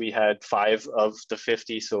case, we had 5 of the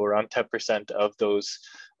 50, so around 10% of those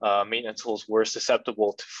maintenance holes were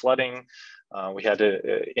susceptible to flooding. We had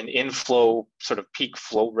an inflow sort of peak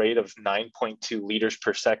flow rate of 9.2 liters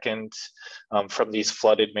per second from these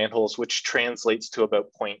flooded manholes, which translates to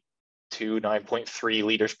about 9.3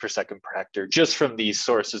 liters per second per hectare, just from these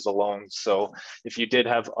sources alone. So if you did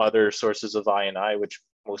have other sources of I&I, which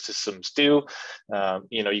most systems do,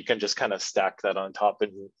 you can just kind of stack that on top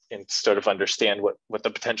and sort of understand what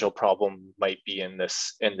the potential problem might be in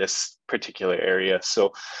this particular area.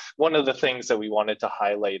 So one of the things that we wanted to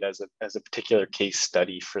highlight as a particular case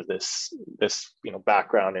study for this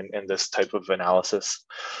background and this type of analysis.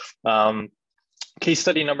 Case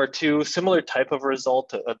study number 2, similar type of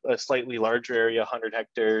result, a slightly larger area, 100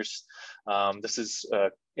 hectares. This is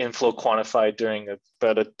inflow quantified during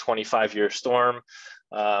about a 25-year storm.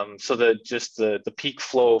 So the peak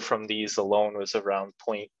flow from these alone was around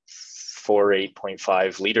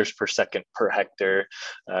 0.48, liters per second per hectare.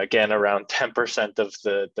 Again, around 10% of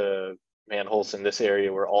the manholes in this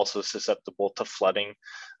area were also susceptible to flooding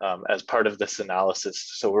as part of this analysis.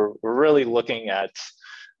 So we're really looking at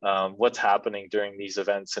what's happening during these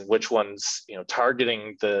events and which ones,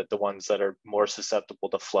 targeting the ones that are more susceptible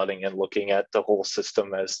to flooding and looking at the whole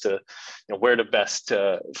system as to where to best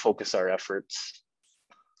focus our efforts.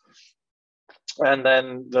 And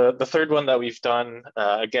then the third one that we've done,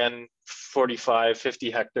 again, 45, 50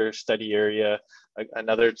 hectare study area,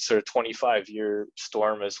 another sort of 25-year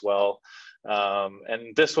storm as well.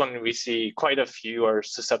 And this one, we see quite a few are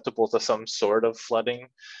susceptible to some sort of flooding.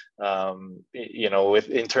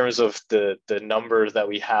 In terms of the numbers that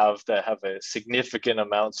we have that have a significant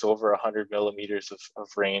amounts, over 100 millimeters of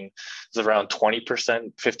rain, is around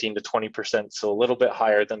 20%, 15 to 20%. So a little bit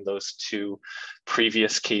higher than those 2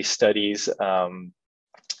 previous case studies.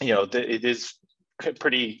 It is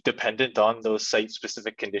pretty dependent on those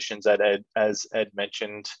site-specific conditions that as Ed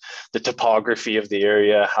mentioned, the topography of the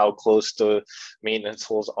area, how close the maintenance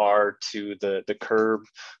holes are to the curb,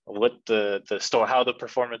 what how the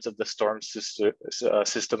performance of the storm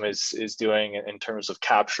system is doing in terms of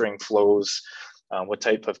capturing flows, what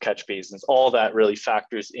type of catch basins. All that really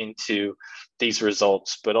factors into these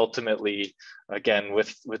results. But ultimately, again,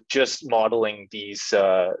 with just modeling these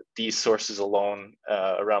sources alone,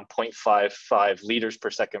 around 0.55 liters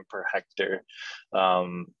per second per hectare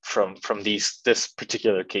from this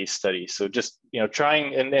particular case study. So just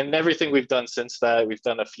trying, and everything we've done since that, we've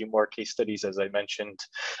done a few more case studies, as I mentioned,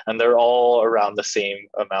 and they're all around the same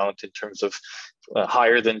amount in terms of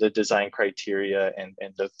higher than the design criteria, and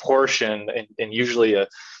the portion, and usually a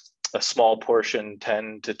small portion,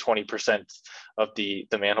 10 to 20% of the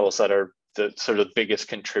manholes that are the sort of biggest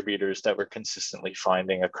contributors that we're consistently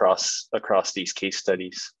finding across these case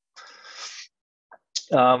studies.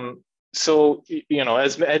 So,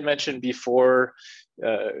 as Ed mentioned before,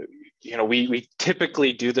 we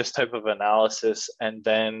typically do this type of analysis, and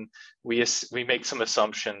then we make some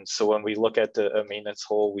assumptions. So when we look at a maintenance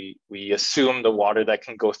hole, we assume the water that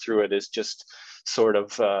can go through it is just sort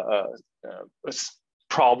of a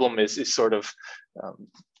problem is sort of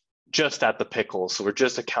just at the pick holes. So we're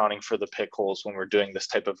just accounting for the pick holes when we're doing this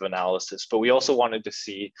type of analysis. But we also wanted to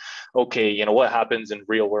see, okay, what happens in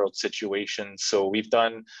real world situations. So we've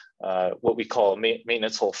done what we call a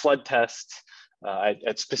maintenance hole flood test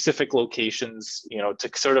at specific locations, to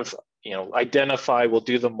sort of, identify, we'll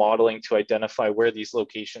do the modeling to identify where these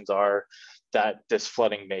locations are that this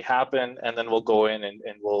flooding may happen. And then we'll go in and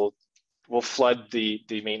we'll flood the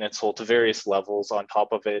maintenance hole to various levels on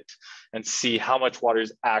top of it and see how much water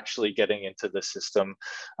is actually getting into the system.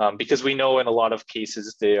 Because we know in a lot of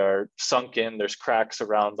cases they are sunk in, there's cracks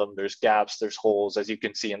around them, there's gaps, there's holes, as you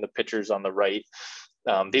can see in the pictures on the right.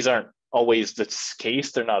 These aren't always the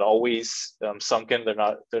case. They're not always sunken.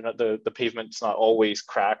 The pavement's not always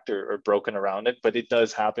cracked or broken around it, but it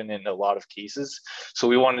does happen in a lot of cases. So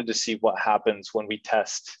we wanted to see what happens when we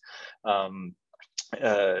test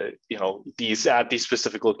these at these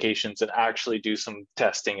specific locations and actually do some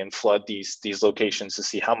testing and flood these locations to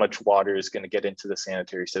see how much water is going to get into the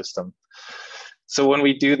sanitary system. So when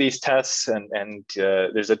we do these tests, and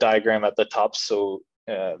there's a diagram at the top. So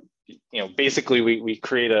basically we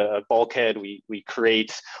create a bulkhead, we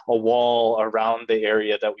create a wall around the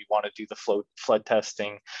area that we want to do the flood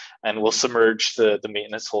testing, and we'll submerge the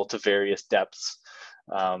maintenance hole to various depths.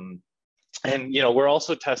 And we're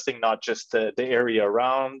also testing not just the area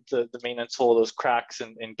around the maintenance hole, those cracks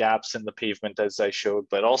and gaps in the pavement as I showed,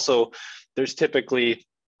 but also there's typically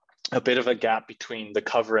a bit of a gap between the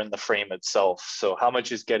cover and the frame itself. So how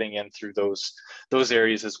much is getting in through those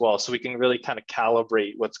areas as well. So we can really kind of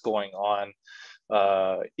calibrate what's going on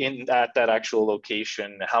in that actual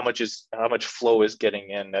location, how much flow is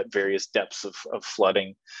getting in at various depths of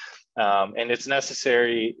flooding. And it's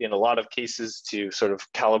necessary in a lot of cases to sort of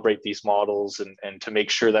calibrate these models and to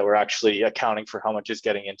make sure that we're actually accounting for how much is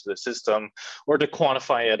getting into the system, or to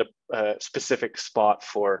quantify at a specific spot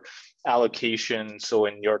for allocation. So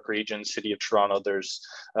in York Region, City of Toronto, there's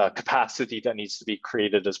capacity that needs to be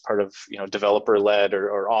created as part of developer-led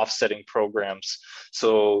or offsetting programs.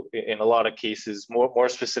 So in a lot of cases, more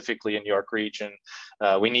specifically in York Region,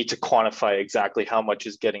 we need to quantify exactly how much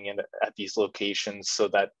is getting in at these locations so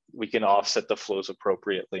that we can offset the flows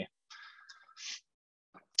appropriately.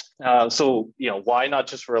 So why not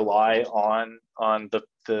just rely on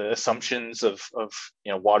the assumptions of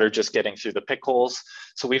water just getting through the pick holes?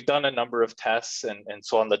 So we've done a number of tests, and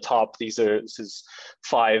so on the top, this is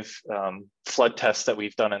 5 flood tests that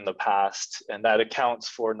we've done in the past, and that accounts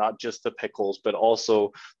for not just the pick holes, but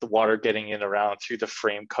also the water getting in around through the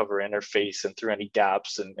frame cover interface and through any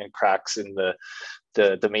gaps and cracks in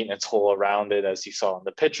the maintenance hole around it, as you saw in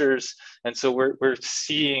the pictures. And so we're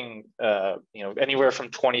seeing anywhere from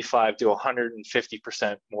 25 to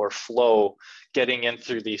 150% more flow getting in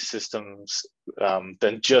through these systems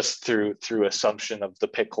than just through assumption of the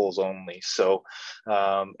pick holes only. So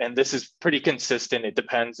and this is pretty consistent. It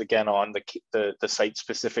depends again on the site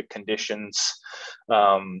specific conditions,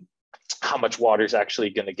 how much water is actually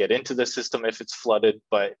going to get into the system if it's flooded,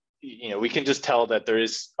 but we can just tell that there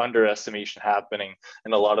is underestimation happening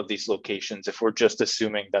in a lot of these locations if we're just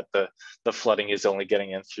assuming that the flooding is only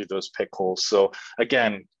getting in through those pick holes. So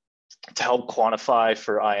again, to help quantify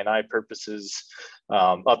for I&I purposes,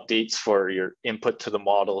 updates for your input to the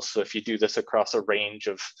model. So if you do this across a range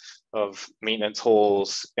of maintenance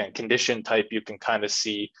holes and condition type, you can kind of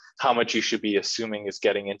see how much you should be assuming is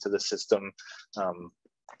getting into the system,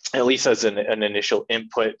 at least as an initial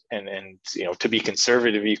input. And to be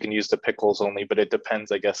conservative, you can use the pick holes only, but it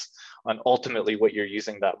depends, I guess, on ultimately what you're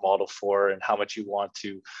using that model for and how much you want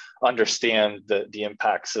to understand the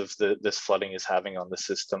impacts of this flooding is having on the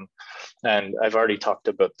system. And I've already talked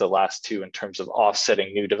about the last 2 in terms of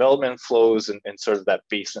offsetting new development flows and sort of that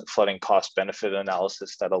basement flooding cost benefit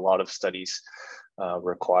analysis that a lot of studies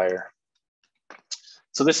require.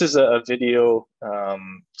 So this is a video.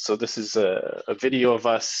 So this is a video of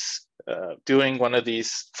us doing one of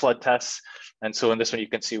these flood tests. And so in this one, you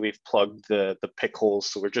can see we've plugged the pick holes.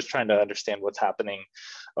 So we're just trying to understand what's happening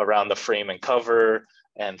around the frame and cover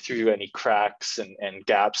and through any cracks and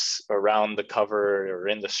gaps around the cover or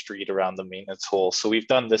in the street around the maintenance hole. So we've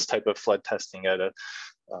done this type of flood testing at a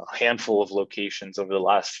handful of locations over the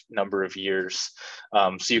last number of years.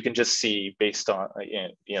 So you can just see based on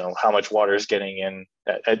how much water is getting in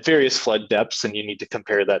at various flood depths, and you need to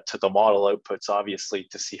compare that to the model outputs, obviously,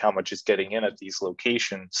 to see how much is getting in at these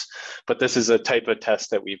locations. But this is a type of test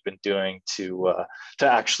that we've been doing to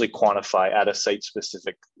actually quantify at a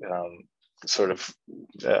site-specific sort of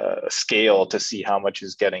scale to see how much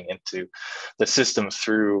is getting into the system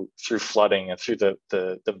through flooding and through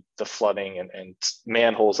the flooding and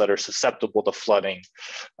manholes that are susceptible to flooding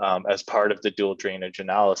as part of the dual drainage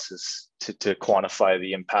analysis to quantify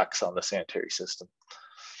the impacts on the sanitary system.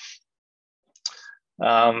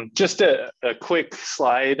 Just a quick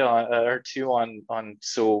slide or two on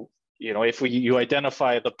so if you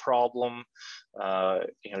identify the problem,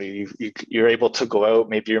 you're able to go out,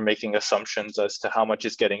 maybe you're making assumptions as to how much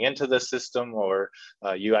is getting into the system, or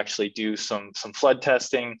you actually do some flood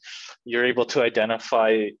testing. You're able to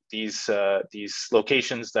identify these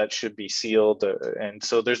locations that should be sealed. And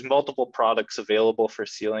so there's multiple products available for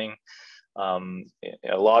sealing.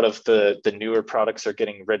 A lot of the newer products are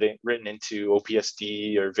getting written into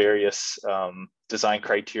OPSD or various design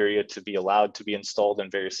criteria to be allowed to be installed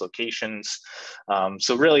in various locations.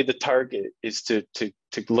 So really the target is to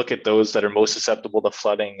look at those that are most susceptible to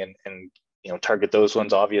flooding and target those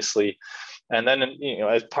ones, obviously. And then,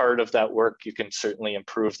 as part of that work, you can certainly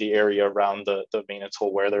improve the area around the maintenance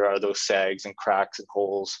hole where there are those sags and cracks and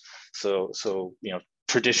holes. So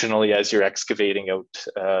traditionally, as you're excavating out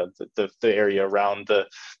the area around the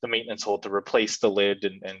maintenance hole to replace the lid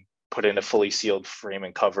and put in a fully sealed frame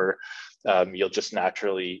and cover, you'll just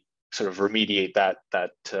naturally sort of remediate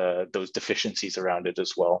those deficiencies around it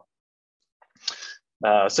as well.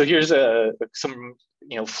 So here's some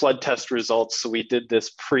flood test results. So we did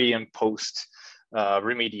this pre and post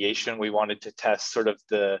remediation. We wanted to test sort of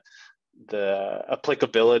the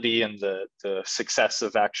applicability and the success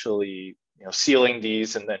of actually sealing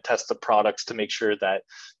these, and then test the products to make sure that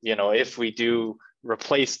if we do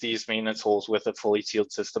replace these maintenance holes with a fully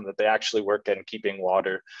sealed system, that they actually work in keeping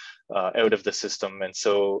water out of the system. And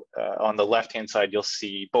so on the left hand side you'll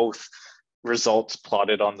see both results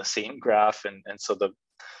plotted on the same graph, and so the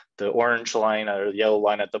orange line or the yellow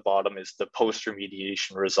line at the bottom is the post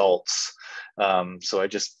remediation results. So I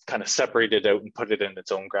just kind of separated out and put it in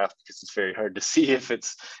its own graph because it's very hard to see if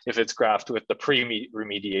it's graphed with the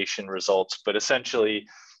pre-remediation results. But essentially,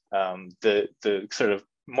 the sort of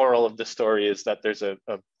moral of the story is that there's a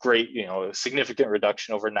great, a significant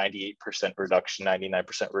reduction, over 98% reduction,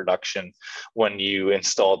 99% reduction when you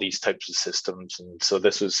install these types of systems. And so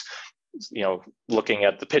this was looking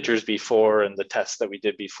at the pictures before and the tests that we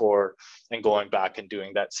did before, and going back and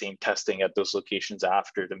doing that same testing at those locations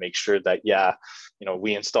after to make sure that,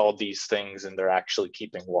 we installed these things and they're actually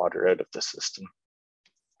keeping water out of the system.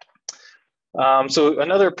 So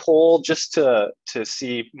another poll just to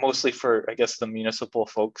see, mostly for, I guess, the municipal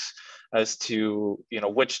folks, as to,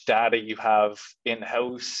 which data you have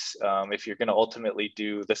in-house. If you're going to ultimately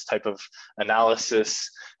do this type of analysis,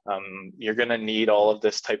 you're going to need all of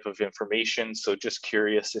this type of information. So just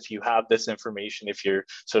curious if you have this information, if you're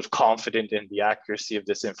sort of confident in the accuracy of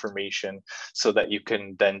this information, so that you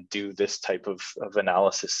can then do this type of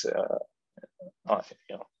analysis,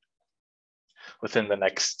 within the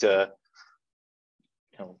next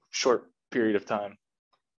short period of time.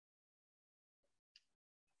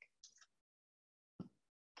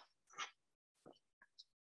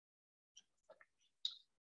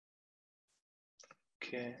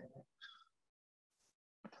 Okay.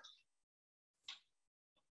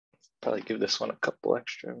 Probably give this one a couple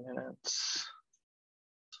extra minutes.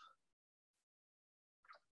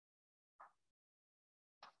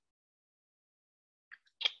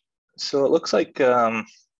 So it looks like in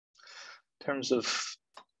terms of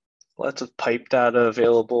lots of pipe data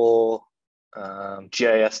available,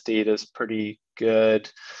 GIS data is pretty good.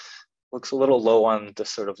 Looks a little low on the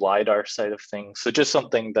sort of LiDAR side of things. So just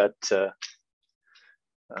something that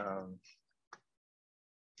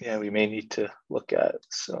we may need to look at.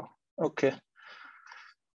 So, okay.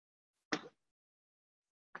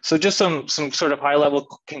 So just some sort of high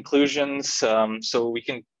level conclusions. So we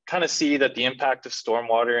can kind of see that the impact of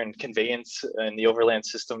stormwater and conveyance in the overland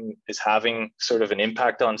system is having sort of an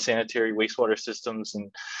impact on sanitary wastewater systems,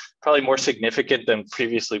 and probably more significant than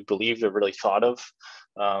previously believed or really thought of.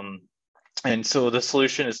 And so the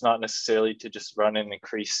solution is not necessarily to just run and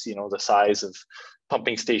increase, the size of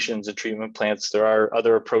pumping stations and treatment plants. There are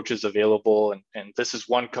other approaches available, and this is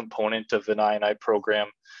one component of an I&I program.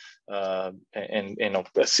 And a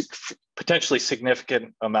potentially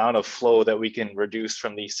significant amount of flow that we can reduce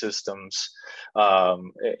from these systems,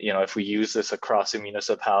 if we use this across a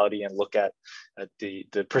municipality and look at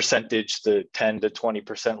the percentage, the 10 to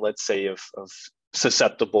 20%, let's say, of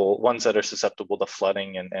susceptible ones that are susceptible to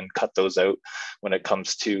flooding, and cut those out when it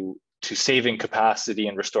comes to saving capacity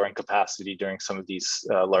and restoring capacity during some of these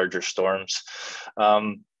larger storms.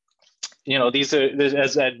 These are,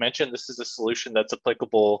 as Ed mentioned, this is a solution that's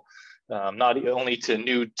applicable not only to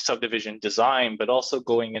new subdivision design, but also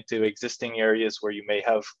going into existing areas where you may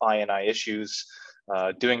have I&I issues,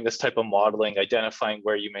 doing this type of modeling, identifying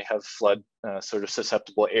where you may have flood sort of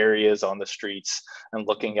susceptible areas on the streets, and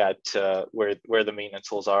looking at where the maintenance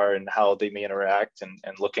holes are and how they may interact,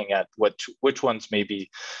 and looking at which ones may be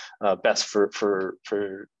best for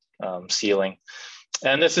sealing.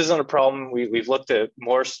 And this isn't a problem. We've looked at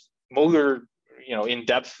more in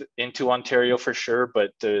depth into Ontario for sure,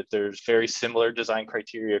 but there's very similar design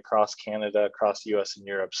criteria across Canada, across the US and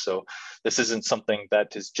Europe. So this isn't something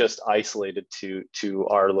that is just isolated to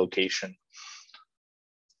our location.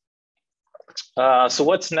 So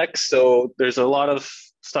what's next? So there's a lot of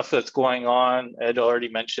stuff that's going on. Ed already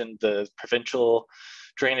mentioned the provincial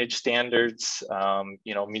drainage standards,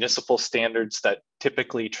 municipal standards that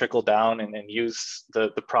typically trickle down and use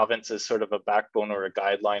the province as sort of a backbone or a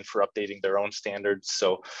guideline for updating their own standards.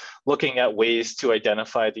 So looking at ways to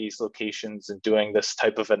identify these locations and doing this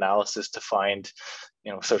type of analysis to find,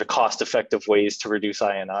 sort of cost-effective ways to reduce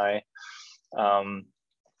I&I.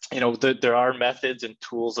 There are methods and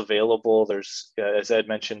tools available. There's, as Ed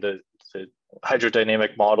mentioned, the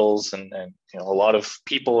hydrodynamic models, and you know, a lot of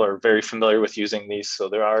people are very familiar with using these. So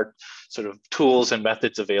there are sort of tools and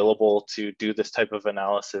methods available to do this type of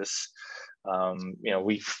analysis. You know,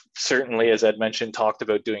 we've certainly, as Ed mentioned, talked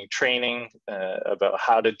about doing training about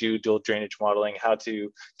how to do dual drainage modeling, how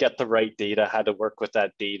to get the right data, how to work with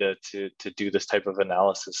that data to do this type of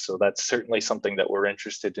analysis. So that's certainly something that we're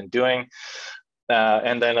interested in doing.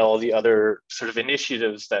 And then all the other sort of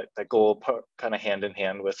initiatives that go kind of hand in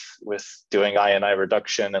hand with doing I&I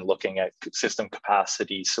reduction and looking at system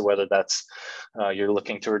capacity. So whether that's you're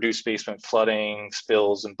looking to reduce basement flooding,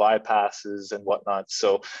 spills and bypasses and whatnot.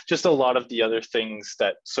 So just a lot of the other things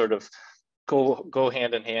that sort of go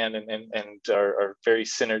hand in hand and are very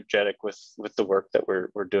synergetic with the work that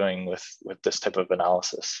we're doing with this type of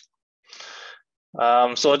analysis.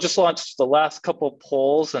 So I'll just launch the last couple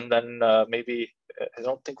polls, and then maybe, I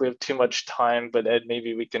don't think we have too much time, but Ed,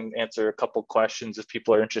 maybe we can answer a couple questions if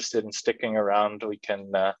people are interested in sticking around. We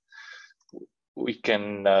can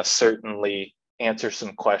certainly answer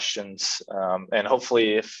some questions, and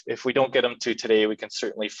hopefully, if we don't get them to today, we can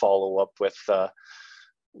certainly follow up with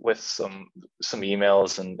some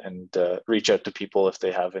emails and reach out to people if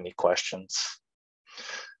they have any questions.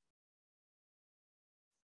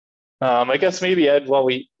 I guess maybe, Ed, while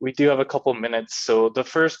we do have a couple minutes, so the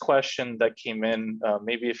first question that came in,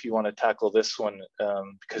 maybe if you want to tackle this one,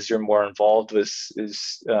 because you're more involved, is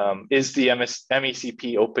the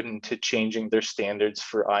MECP open to changing their standards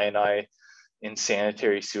for I&I in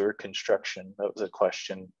sanitary sewer construction? That was a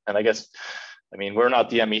question. And I guess, I mean, we're not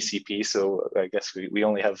the MECP, so I guess we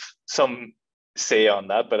only have some say on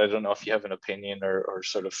that, but I don't know if you have an opinion or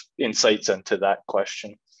sort of insights into that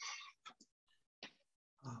question.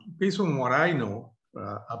 Based on what I know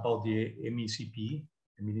about the MECP,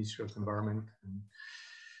 the Ministry of Environment,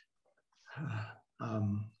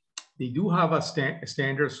 they do have a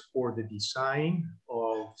standards for the design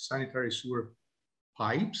of sanitary sewer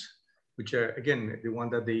pipes, which are, again, the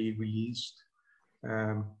one that they released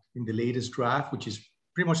in the latest draft, which is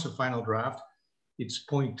pretty much the final draft. It's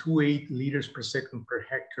 0.28 liters per second per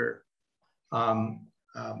hectare.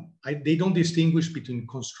 They don't distinguish between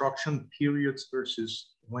construction periods versus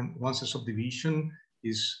once a subdivision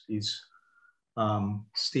is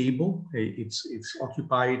stable, it's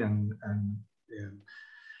occupied and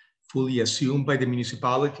fully assumed by the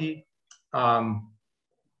municipality.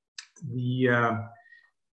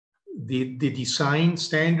 The design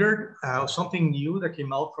standard, something new that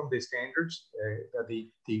came out from the standards that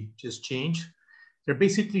they just changed. They're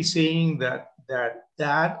basically saying that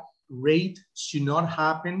rate should not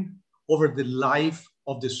happen over the life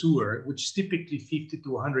of the sewer, which is typically 50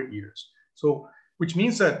 to 100 years. So, which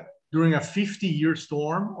means that during a 50-year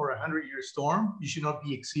storm or a 100-year storm, you should not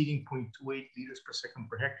be exceeding 0.28 liters per second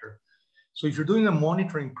per hectare. So if you're doing a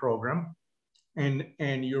monitoring program and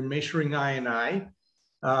you're measuring I&I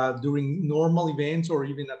during normal events or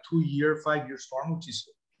even a 2-year, 5-year storm, which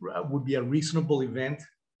would be a reasonable event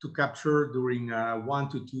to capture during a 1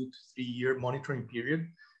 to 2 to 3 year monitoring period,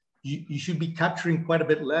 you should be capturing quite a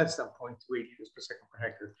bit less than 0.28 liters per second per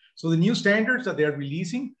hectare. So the new standards that they're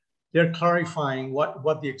releasing, they're clarifying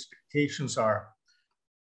what the expectations are.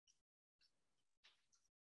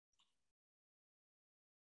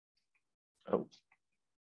 Oh,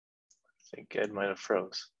 I think Ed might have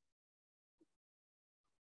froze.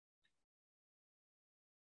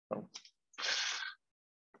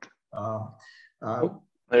 Oh.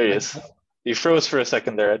 There he is. You froze for a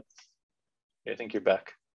second there, Ed. I think you're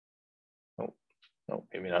back. Oh, no,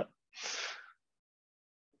 maybe not.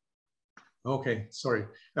 Okay, sorry.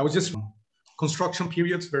 That was just construction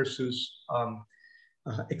periods versus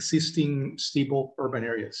existing stable urban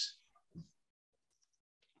areas.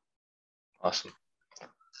 Awesome.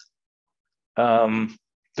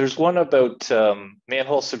 There's one about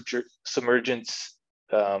manhole submergence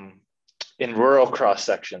in rural cross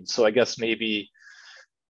sections. So I guess maybe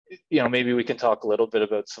we can talk a little bit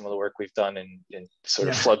about some of the work we've done in sort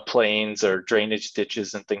of floodplains or drainage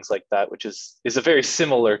ditches and things like that, which is a very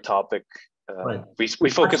similar topic. Right. We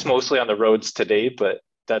focus mostly on the roads today, but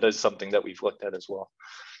that is something that we've looked at as well.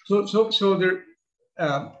 So there,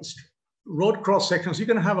 road cross sections, you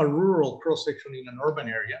can have a rural cross section in an urban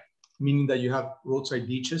area, meaning that you have roadside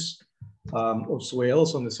ditches or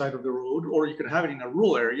swales on the side of the road, or you can have it in a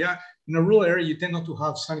rural area. In a rural area, you tend not to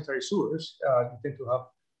have sanitary sewers. You tend to have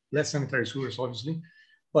less sanitary sewers, obviously.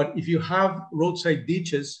 But if you have roadside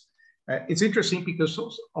ditches, it's interesting because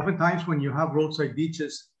oftentimes when you have roadside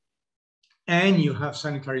ditches and you have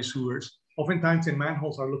sanitary sewers, oftentimes the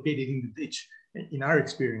manholes are located in the ditch, in our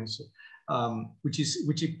experience,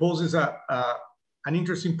 which poses an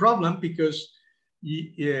interesting problem because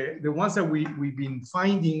the ones that we've been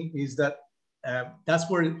finding is that that's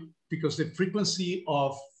where, because the frequency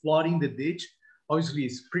of flooding the ditch obviously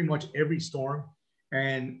is pretty much every storm,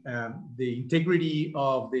 and the integrity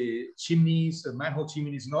of the chimneys, the manhole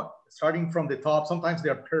chimneys, not starting from the top. Sometimes they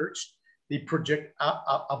are perched, they project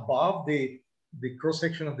above the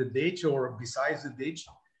cross-section of the ditch or besides the ditch,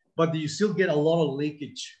 but you still get a lot of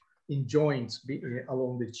leakage in joints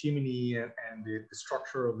along the chimney and the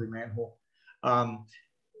structure of the manhole.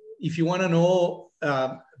 If you want to know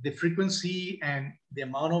the frequency and the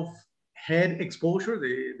amount of head exposure,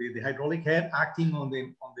 the hydraulic head acting on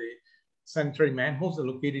the sanitary manholes that are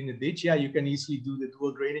located in the ditch, yeah, you can easily do the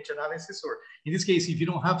dual drainage analysis. Or in this case, if you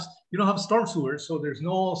don't have storm sewers, so there's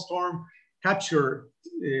no storm capture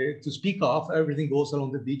to speak of, everything goes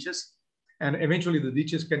along the ditches, and eventually the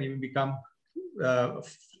ditches can even become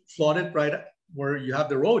flooded right where you have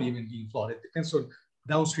the road even being flooded. Depends on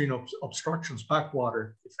downstream obstructions,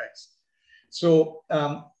 backwater effects. So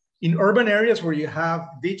in urban areas where you have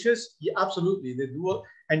ditches, yeah, absolutely, the dual,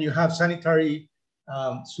 and you have sanitary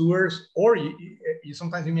sewers, or you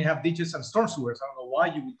sometimes you may have ditches and storm sewers. I don't know why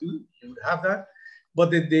you would have that, but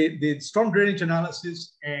the storm drainage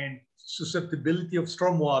analysis and susceptibility of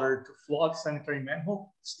storm water to flood sanitary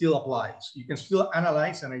manhole still applies. You can still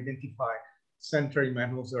analyze and identify sanitary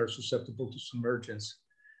manholes that are susceptible to submergence,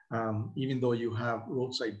 even though you have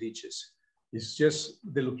roadside ditches. It's just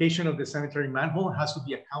the location of the sanitary manhole has to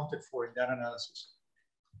be accounted for in that analysis.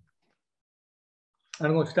 I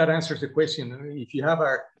don't know if that answers the question. If you have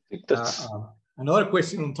another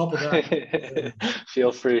question on top of that,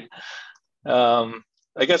 feel free.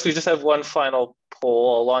 I guess we just have one final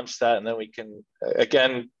poll. I'll launch that, and then we can,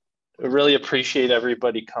 again, really appreciate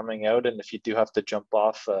everybody coming out. And if you do have to jump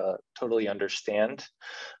off, totally understand.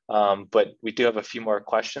 But we do have a few more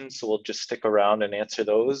questions, so we'll just stick around and answer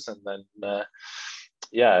those. And then,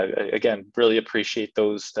 yeah, again, really appreciate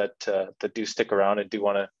those that do stick around and do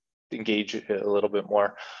want to engage a little bit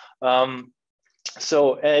more.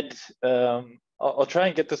 So Ed, I'll try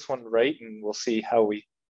and get this one right, and we'll see how we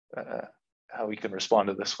can respond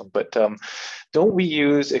to this one. But don't we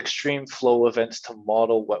use extreme flow events to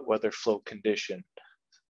model wet weather flow condition?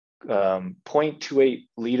 0.28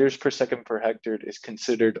 liters per second per hectare is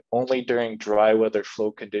considered only during dry weather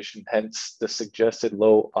flow condition. Hence, the suggested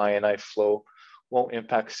low INI flow won't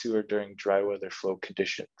impact sewer during dry weather flow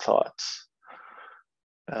condition. Thoughts?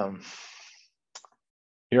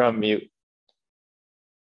 You're on mute.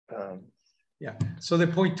 Yeah, so the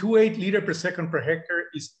 0.28 liter per second per hectare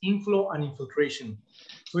is inflow and infiltration.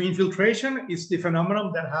 So infiltration is the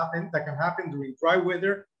phenomenon that can happen during dry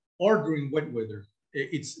weather or during wet weather.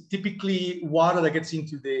 It's typically water that gets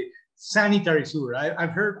into the sanitary sewer.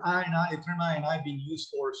 I've heard INI, the term INI being used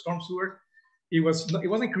for storm sewer. It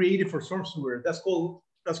wasn't created for storm sewer. That's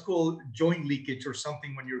called joint leakage or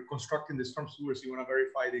something. When you're constructing the storm sewers, you want to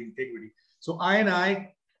verify the integrity. So INI,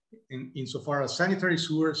 insofar as sanitary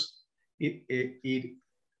sewers, it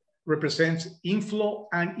represents inflow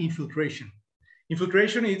and infiltration.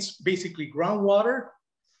 Infiltration is basically groundwater,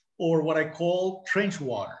 or what I call trench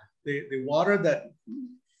water, the water that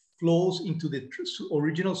flows into the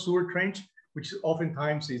original sewer trench, which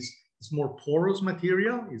oftentimes is more porous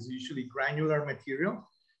material, is usually granular material,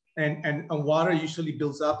 and water usually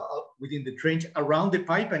builds up within the trench around the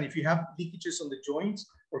pipe. And if you have leakages on the joints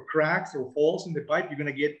or cracks or holes in the pipe, you're going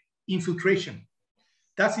to get infiltration.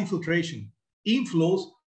 That's infiltration.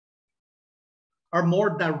 Inflows are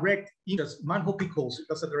more direct, just manhole peak holes,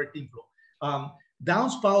 that's a direct inflow.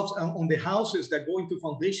 Downspouts on the houses that go into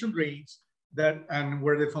foundation drains, and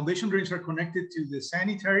where the foundation drains are connected to the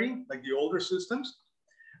sanitary, like the older systems,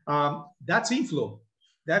 that's inflow.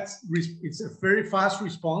 It's a very fast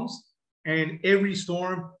response, and every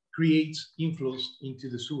storm creates inflows into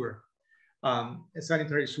the sewer, a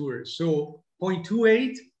sanitary sewer. So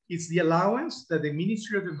 0.28 is the allowance that the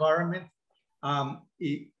Ministry of the Environment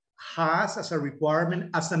it has as a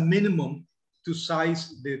requirement, as a minimum, to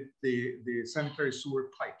size the sanitary sewer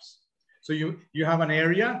pipes. So you have an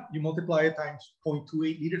area, you multiply it times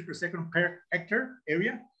 0.28 liters per second per hectare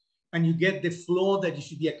area, and you get the flow that you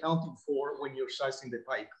should be accounting for when you're sizing the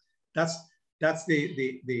pipe. That's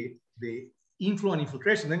the inflow and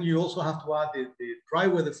infiltration. Then you also have to add the dry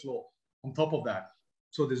weather flow on top of that.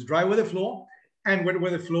 So there's dry weather flow and wet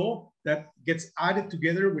weather flow that gets added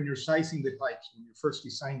together when you're sizing the pipes, when you're first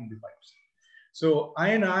designing the pipes. So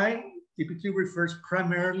INI typically refers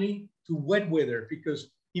primarily to wet weather, because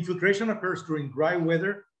infiltration occurs during dry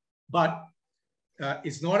weather, but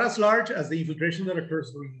it's not as large as the infiltration that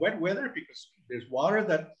occurs during wet weather, because there's water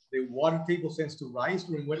that the water table tends to rise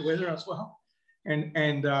during wet weather as well.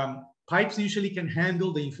 And pipes usually can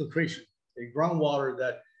handle the infiltration, the groundwater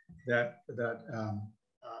that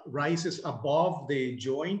rises above the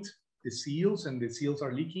joint, the seals, and the seals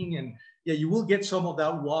are leaking. And yeah, you will get some of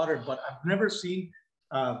that water, but I've never seen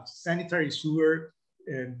sanitary sewer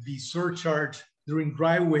be surcharged during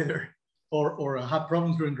dry weather or have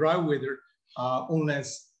problems during dry weather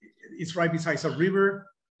unless it's right beside a river.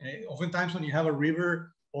 Oftentimes when you have a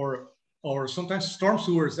river or sometimes storm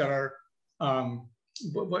sewers that are,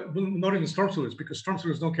 but not even storm sewers, because storm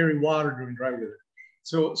sewers don't carry water during dry weather.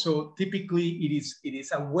 So typically it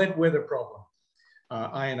is a wet weather problem,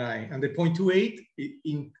 I&I. And the 0.28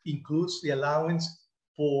 includes the allowance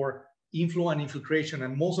for inflow and infiltration,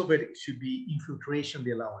 and most of it should be infiltration,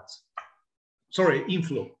 the allowance. Sorry,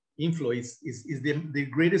 inflow. Inflow is the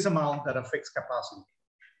greatest amount that affects capacity.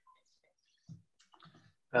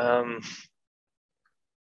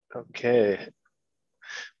 Okay.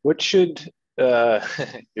 What should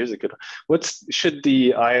here's a good one. What should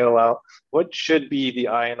be the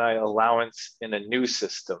I&I allowance in a new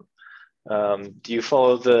system? Do you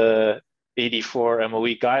follow the 84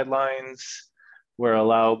 MOE guidelines, where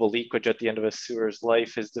allowable leakage at the end of a sewer's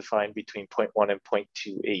life is defined between 0.1 and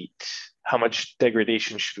 0.28? How much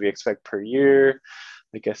degradation should we expect per year?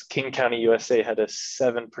 I guess King County, USA had a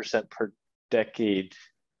 7% per decade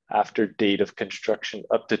after date of construction,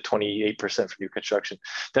 up to 28% for new construction.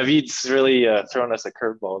 David's really thrown us a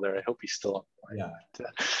curveball there. I hope he's still on. Yeah.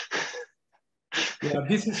 Yeah,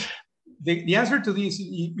 this is the answer to this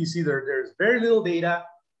is either there's very little data,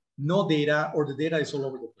 no data, or the data is all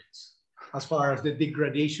over the place as far as the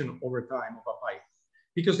degradation over time of a pipe.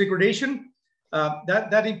 Because degradation,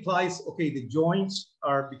 that implies, okay, the joints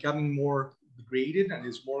are becoming more degraded and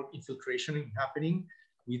there's more infiltration happening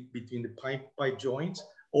between the pipe joints,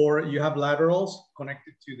 or you have laterals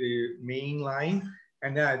connected to the main line.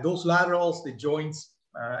 And those laterals, the joints,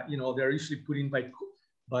 they're usually put in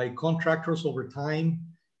by contractors over time,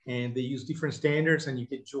 and they use different standards, and you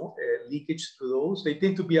get leakage through those. They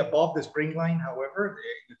tend to be above the spring line, however,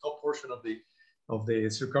 the top portion of the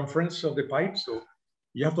circumference of the pipe. So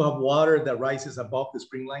you have to have water that rises above the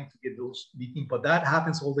spring line to get those leaking, but that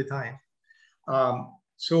happens all the time.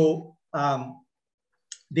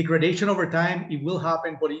 Degradation over time, it will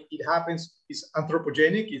happen, but it happens, it's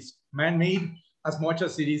anthropogenic, it's man-made as much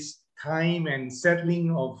as it is time and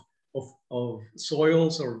settling of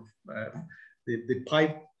soils, or the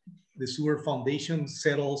pipe, the sewer foundation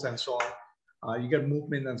settles and so on. You get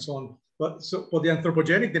movement and so on. But the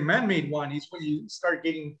anthropogenic, the man-made one, is when you start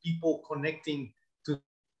getting people connecting to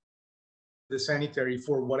the sanitary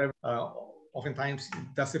for whatever. Oftentimes,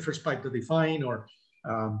 that's the first pipe that they find, or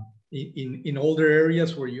in older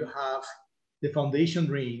areas where you have the foundation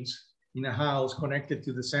drains in a house connected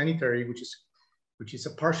to the sanitary, which is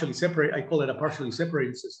a partially separate, I call it a partially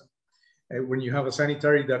separated system. When you have a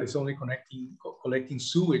sanitary that is only collecting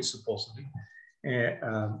sewage, supposedly,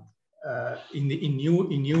 in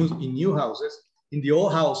new houses. In the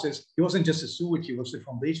old houses, it wasn't just the sewage; it was the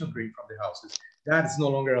foundation drain from the houses. That is no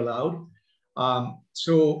longer allowed.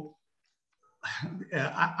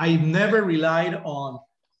 I've never relied on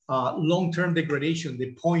long-term degradation.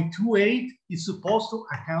 The 0.28 is supposed to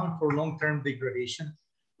account for long-term degradation,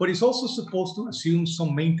 but it's also supposed to assume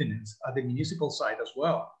some maintenance at the municipal side as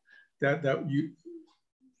well.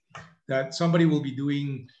 That somebody will be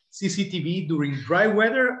doing CCTV during dry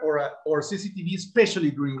weather, or CCTV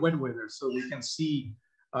especially during wet weather, so we can see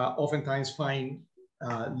oftentimes find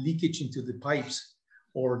leakage into the pipes,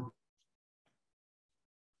 or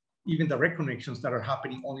even direct connections that are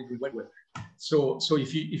happening only during wet weather. So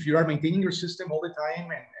if you are maintaining your system all the time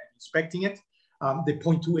and inspecting it, the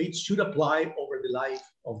 0.28 should apply over the life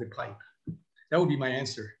of the pipe. That would be my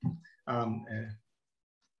answer.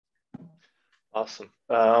 Awesome.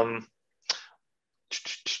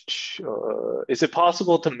 Is it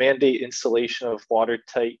possible to mandate installation of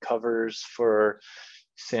watertight covers for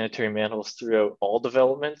sanitary manholes throughout all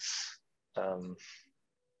developments?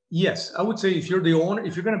 Yes, I would say if you're the owner,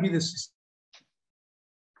 if you're going to be the system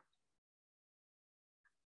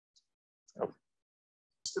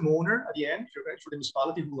owner at the end, if you're for the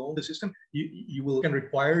municipality who owns the system, you can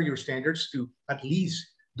require your standards to at least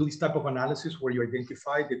do this type of analysis where you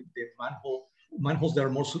identify the manholes that are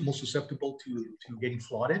most susceptible to getting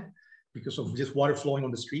flooded because of just water flowing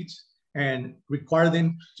on the streets, and require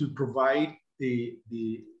them to provide the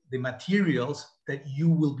materials that you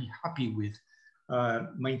will be happy with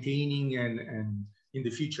maintaining and in the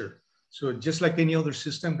future. So just like any other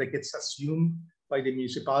system that gets assumed by the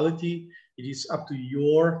municipality, it is up to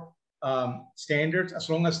your standards, as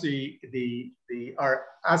long as they are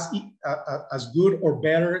as good or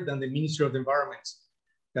better than the Ministry of the Environment.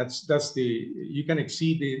 You can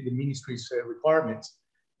exceed the ministry's requirements.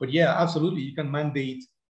 But yeah, absolutely, you can mandate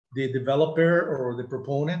the developer or the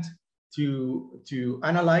proponent to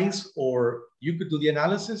analyze, or you could do the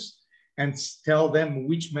analysis and tell them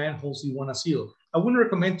which manholes you want to seal. I wouldn't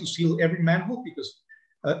recommend to seal every manhole because,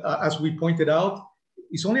 as we pointed out,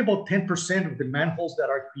 it's only about 10% of the manholes that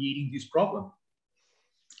are creating this problem.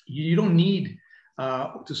 You don't need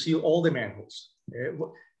to seal all the manholes.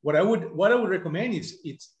 What I would recommend is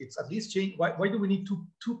it's at least change. Why do we need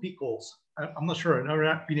two peak holes? I'm not sure. I've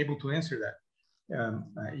never been able to answer that.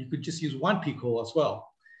 You could just use one peak hole as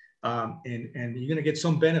well, and you're going to get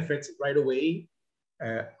some benefits right away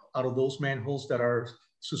out of those manholes that are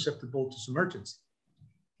susceptible to submergence.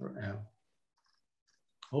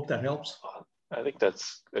 Hope that helps. I think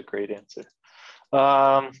that's a great answer.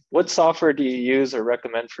 What software do you use or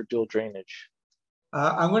recommend for dual drainage?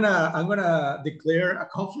 I'm gonna declare a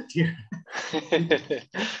conflict here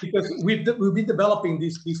because we've been developing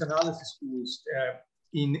these analysis tools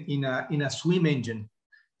in a swim engine,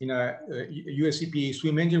 in a US EPA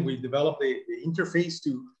swim engine. We developed the interface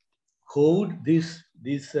to code this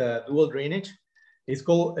dual drainage. It's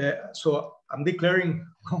called so I'm declaring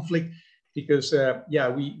conflict because yeah,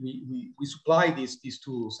 we supply these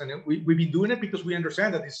tools, and we've been doing it because we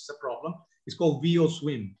understand that this is a problem. It's called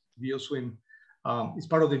VOSwim. VOSwim. It's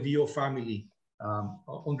part of the VO family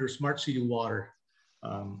under Smart City Water.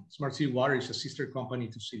 Smart City Water is a sister company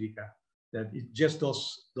to Civica that it just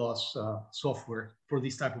does software for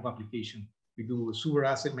this type of application. We do sewer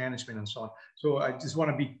asset management and so on. So I just want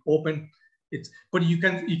to be open. But you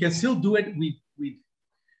can still do it with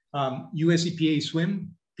US EPA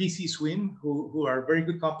Swim, PC Swim, who are a very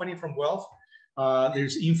good company from Guelph.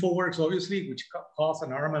 There's InfoWorks, obviously, which costs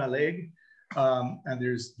an arm and a leg. And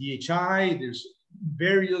there's DHI, there's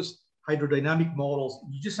various hydrodynamic models.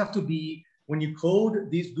 You just have to be, when you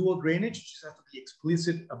code this dual drainage, you just have to be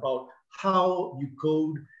explicit about how you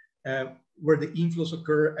code where the inflows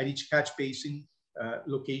occur at each catch basin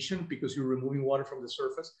location, because you're removing water from the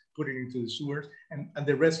surface, putting it into the sewers, and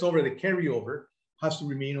the rest over, the carryover, has to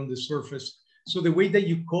remain on the surface. So the way that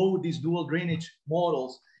you code these dual drainage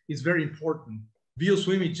models is very important.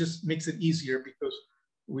 VOSwim, it just makes it easier because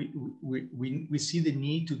we see the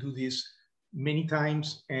need to do this many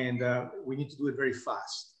times, and we need to do it very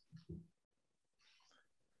fast.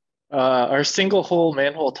 Are single hole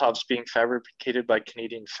manhole tops being fabricated by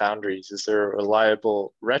Canadian foundries? Is there a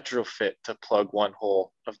reliable retrofit to plug one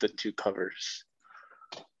hole of the two covers?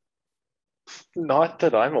 Not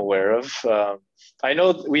that I'm aware of. I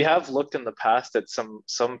know we have looked in the past at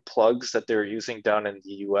some plugs that they're using down in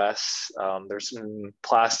the US. There's some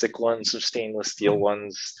plastic ones, some stainless steel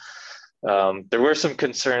ones. There were some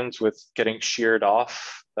concerns with getting sheared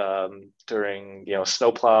off during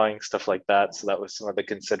snow plowing, stuff like that. So that was some of the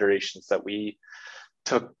considerations that we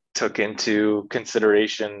took into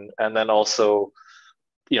consideration. And then also,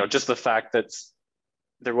 just the fact that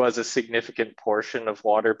there was a significant portion of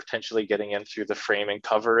water potentially getting in through the frame and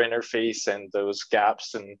cover interface and those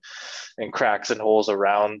gaps and cracks and holes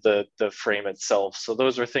around the frame itself. So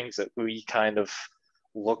those are things that we kind of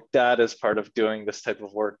looked at as part of doing this type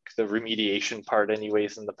of work, the remediation part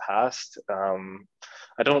anyways in the past.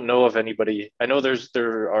 I don't know of anybody. I know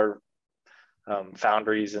there are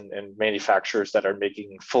foundries and manufacturers that are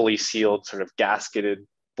making fully sealed sort of gasketed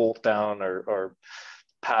bolt down or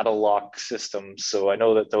paddle lock systems. So I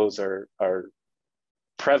know that those are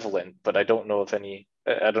prevalent, but I don't know if any.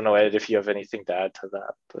 I don't know, Ed, if you have anything to add to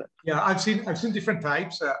that. But yeah, I've seen different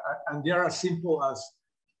types, and they are as simple as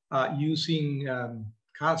using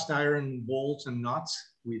cast iron bolts and nuts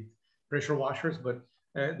with pressure washers. But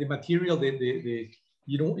the material,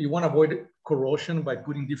 you want to avoid corrosion by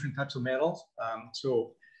putting different types of metals.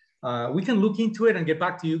 So we can look into it and get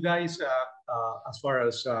back to you guys as far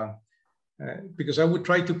as. Because I would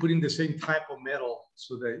try to put in the same type of metal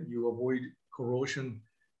so that you avoid corrosion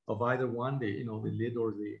of either one, the lid or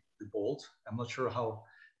the bolt. I'm not sure how,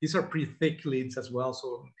 these are pretty thick lids as well,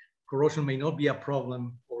 so corrosion may not be a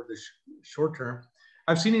problem for the short term.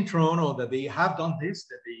 I've seen in Toronto that they have done this,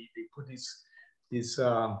 that they put this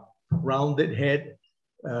rounded head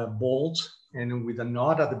bolts and with a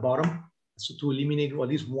knot at the bottom, so to eliminate at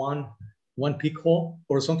least one peak hole,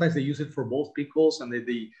 or sometimes they use it for both peak holes, and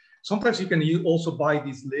sometimes you can also buy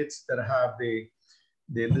these lids that have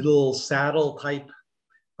the little saddle type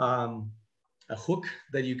a hook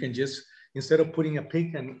that you can just, instead of putting a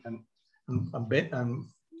pick and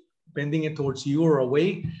bending it towards you or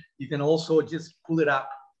away, you can also just pull it up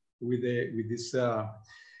with this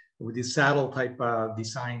with this saddle type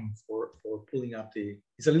design for pulling up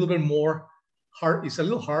it's a little bit more hard. It's a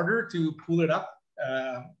little harder to pull it up,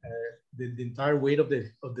 the entire weight of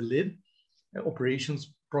the lid.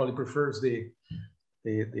 Operations probably prefers the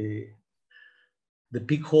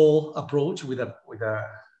pick hole approach with a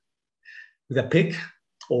pick,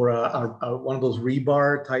 or one of those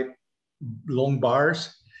rebar type long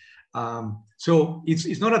bars. So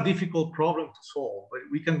it's not a difficult problem to solve, but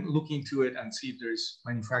we can look into it and see if there's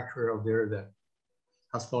manufacturer out there that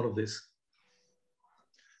has thought of this.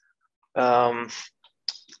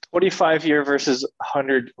 25-year versus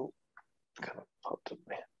 100,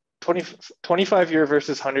 25-year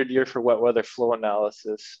versus 100-year for wet weather flow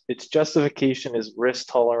analysis. Its justification is risk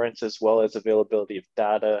tolerance as well as availability of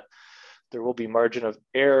data. There will be margin of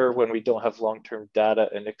error when we don't have long-term data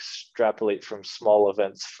and extrapolate from small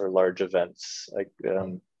events for large events. Like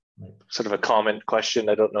sort of a common question.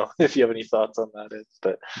 I don't know if you have any thoughts on that,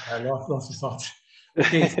 but lots of thoughts.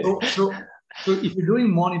 Okay, so if you're doing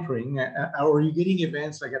monitoring, or you're getting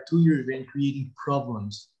events like a 2-year event creating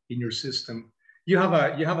problems in your system, you have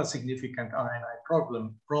a significant I&I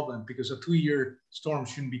problem because a 2-year storm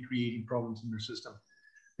shouldn't be creating problems in your system.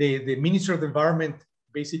 The Ministry of the Environment,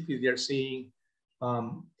 basically they're saying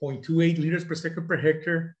 0.28 liters per second per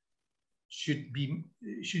hectare should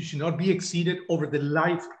not be exceeded over the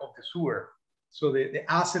life of the sewer. So the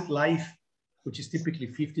asset life, which is typically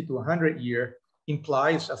 50 to 100 year,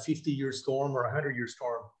 implies a 50-year storm or a 100-year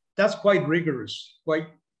storm. That's quite rigorous,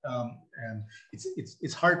 and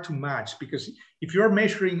it's hard to match, because if you're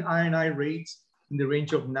measuring I&I rates in the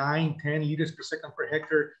range of 9-10 liters per second per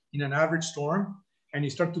hectare in an average storm, and you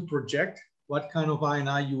start to project what kind of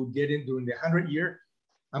I&I you would get in during the 100-year,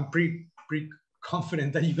 I'm pretty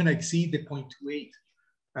confident that you're going to exceed the 0.28.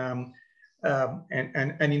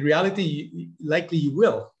 And in reality, likely you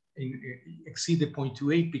will exceed the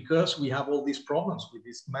 0.28, because we have all these problems with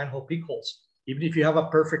these manhole peak holes. Even if you have a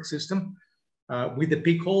perfect system, with the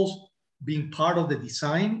peak holes being part of the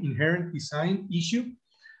design, inherent design issue,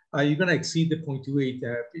 you're going to exceed the 0.28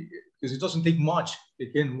 because it doesn't take much.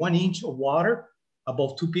 Again, 1 inch of water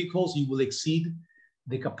above 2 peak holes, you will exceed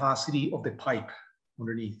the capacity of the pipe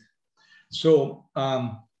underneath. So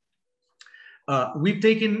we've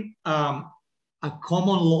taken a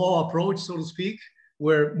common law approach, so to speak,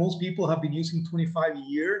 where most people have been using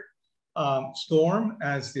 25-year storm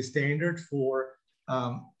as the standard for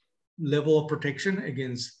level of protection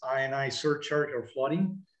against I&I surcharge or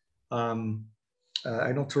flooding. I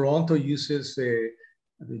know Toronto uses the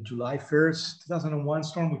July 1st, 2001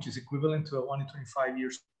 storm, which is equivalent to a 1 in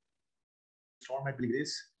 25-year storm, I believe it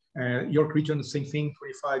is. York Region, the same thing,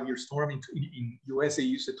 25-year storm. In US, they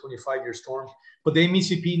use a 25-year storm. But the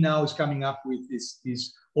MECP now is coming up with this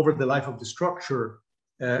over the life of the structure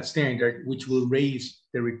standard, which will raise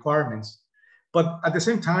the requirements. But at the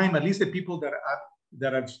same time, at least the people that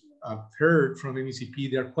I've heard from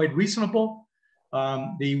MECP, they're quite reasonable.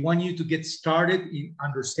 They want you to get started in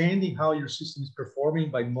understanding how your system is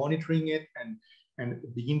performing by monitoring it and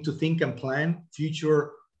begin to think and plan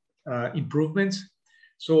future improvements.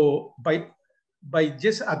 So by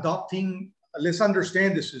just adopting, let's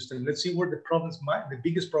understand the system. Let's see where the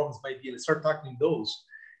biggest problems might be. Let's start tackling those.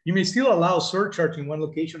 You may still allow surcharge in one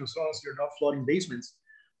location as long as you're not flooding basements.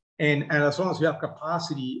 And as long as you have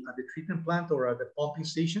capacity at the treatment plant or at the pumping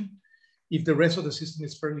station, if the rest of the system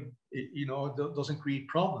is fairly, doesn't create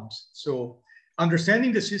problems. So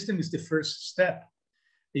understanding the system is the first step.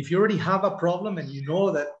 If you already have a problem and you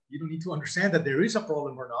know that you don't need to understand that there is a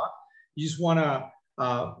problem or not, you just want to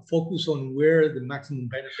focus on where the maximum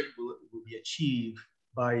benefit will be achieved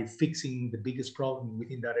by fixing the biggest problem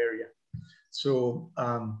within that area. So,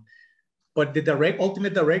 but the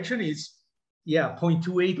ultimate direction is,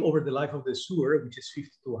 0.28 over the life of the sewer, which is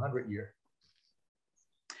 50 to 100 year.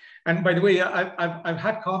 And by the way, I've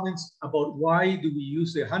had comments about why do we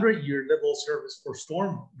use the 100-year level service for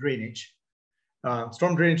storm drainage.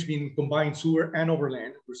 Storm drainage being combined sewer and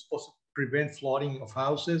overland. We're supposed to prevent flooding of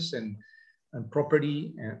houses and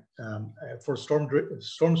property. And for storm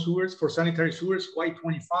sewers, for sanitary sewers, why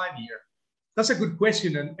 25-year? That's a good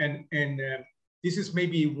question. And this is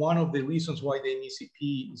maybe one of the reasons why the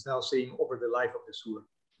MECP is now saying over the life of the sewer.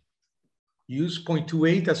 Use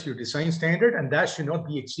 0.28 as your design standard, and that should not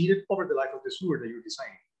be exceeded over the life of the sewer that you're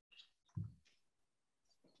designing.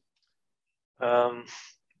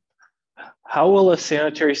 How will a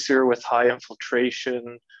sanitary sewer with high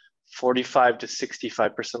infiltration, 45 to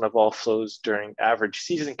 65% of all flows during average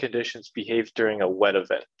season conditions, behave during a wet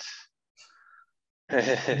event?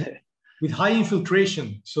 With high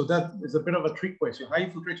infiltration, so that is a bit of a trick question.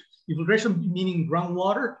 High infiltration meaning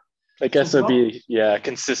groundwater. I guess it'd be, yeah,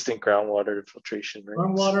 consistent groundwater infiltration rates.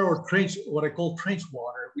 Groundwater or trench, what I call trench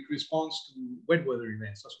water, which responds to wet weather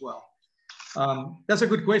events as well. That's a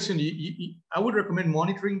good question. I would recommend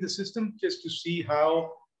monitoring the system just to see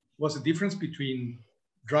what's the difference between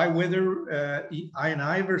dry weather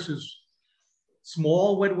I&I versus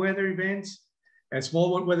small wet weather events, and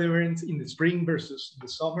small wet weather events in the spring versus the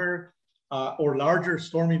summer, or larger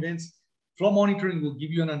storm events. Flow monitoring will give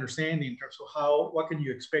you an understanding in terms of what can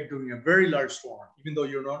you expect during a very large storm. Even though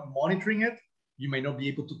you're not monitoring it, you may not be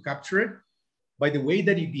able to capture it. By the way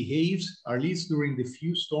that it behaves, at least during the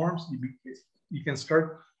few storms, you can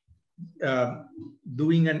start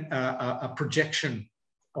doing a projection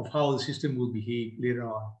of how the system will behave later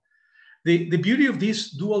on. The beauty of this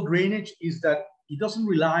dual drainage is that it doesn't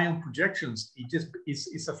rely on projections. It just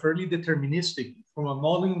is a fairly deterministic, from a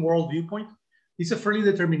modeling world viewpoint, it's a fairly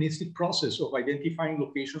deterministic process of identifying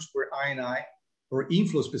locations where I&I or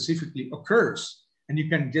inflow specifically occurs. And you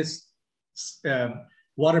can just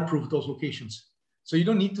waterproof those locations. So you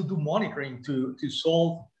don't need to do monitoring to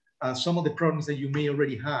solve some of the problems that you may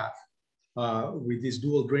already have with this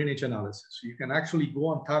dual drainage analysis. So you can actually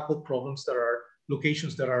go and tackle problems that are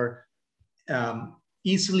locations that are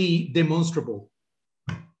easily demonstrable.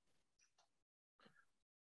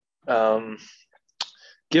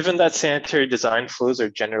 Given that sanitary design flows are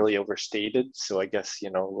generally overstated, so I guess, you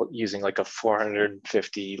know, using like a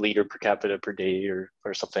 450 liter per capita per day or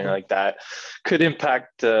something like that could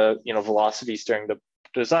impact, you know, velocities during the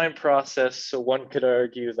design process. So one could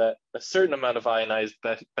argue that a certain amount of I&I is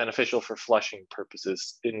beneficial for flushing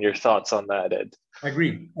purposes. In your thoughts on that, Ed? I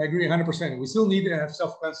agree 100%. We still need to have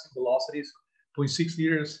self-cleansing velocities,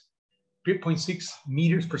 0.6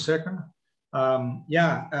 meters per second.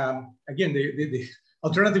 Again, the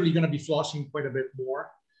alternatively going to be flushing quite a bit more.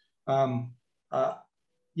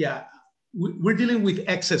 We're dealing with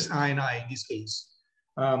excess I&I in this case.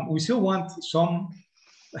 We still want some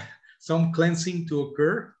cleansing to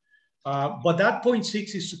occur, but that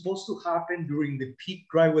 0.6 is supposed to happen during the peak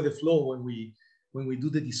dry weather flow when we do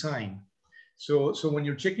the design. So when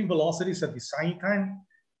you're checking velocities at design time,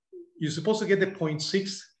 you're supposed to get the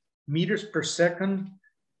 0.6 meters per second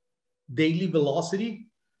daily velocity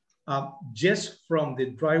just from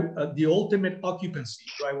the ultimate occupancy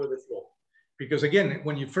dry weather flow. Because again,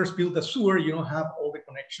 when you first build a sewer, you don't have all the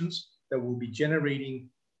connections that will be generating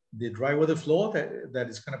the dry weather flow that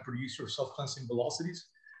is going to produce your self-cleansing velocities.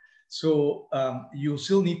 So you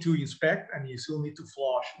still need to inspect and you still need to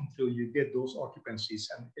flush until you get those occupancies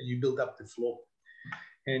and you build up the flow.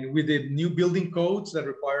 And with the new building codes that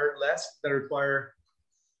require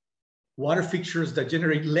water fixtures that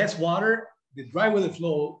generate less water, the dry weather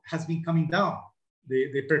flow has been coming down.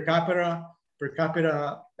 The per capita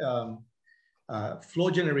flow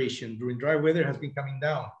generation during dry weather has been coming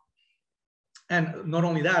down. And not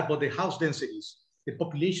only that, but the house densities, the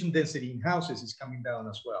population density in houses is coming down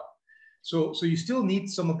as well. So you still need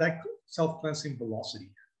some of that self-cleansing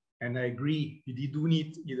velocity. And I agree, you do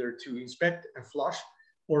need either to inspect and flush,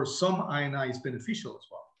 or some I&I is beneficial as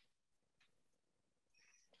well.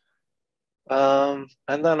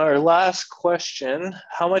 And then our last question,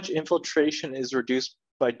 how much infiltration is reduced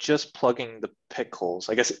by just plugging the pick holes?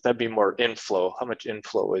 I guess that'd be more inflow. How much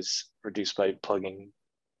inflow is reduced by plugging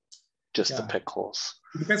just the pick holes?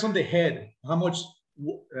 It depends on the head, how much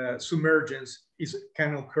submergence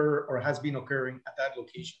can occur or has been occurring at that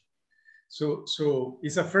location. So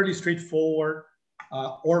it's a fairly straightforward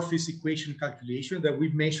orifice equation calculation that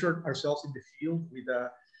we've measured ourselves in the field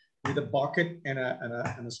with a bucket and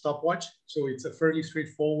a stopwatch. So it's a fairly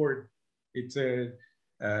straightforward. It's the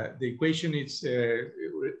equation is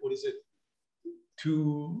what is it?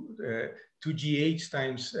 2GH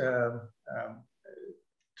times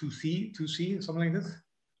 2C, something like this.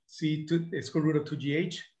 Square root of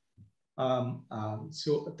 2GH.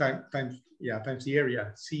 So times the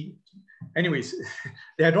area C. Anyways,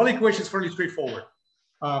 the hydraulic equation is fairly straightforward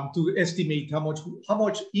to estimate how much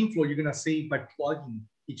inflow you're gonna save by plugging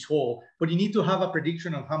each hole, but you need to have a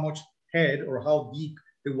prediction of how much head or how deep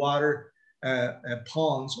the water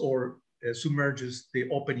ponds or submerges the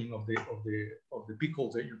opening of the pick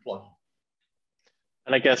holes that you're plugging.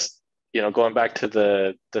 And I guess, you know, going back to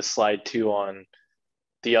the slide too on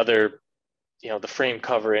the other, you know, the frame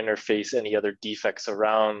cover interface, any other defects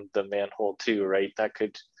around the manhole too, right? That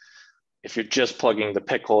could, if you're just plugging the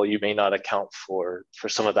pick hole, you may not account for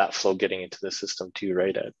some of that flow getting into the system too,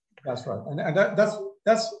 right, Ed? That's right, and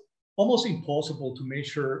that's almost impossible to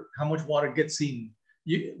measure how much water gets in.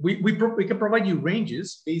 We can provide you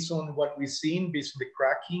ranges based on what we've seen, based on the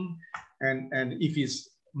cracking, and if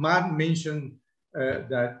Matt mentioned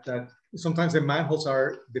that sometimes the manholes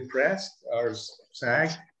are depressed or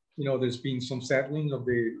sagged. You know, there's been some settling of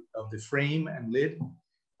the frame and lid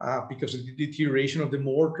because of the deterioration of the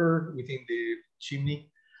mortar within the chimney.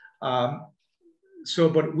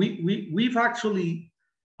 But we've actually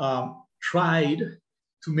tried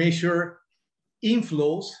to measure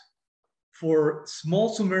inflows for small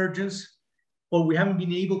submergence, but we haven't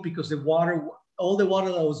been able because the water, all the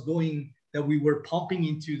water that was going, that we were pumping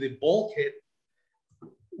into the bulkhead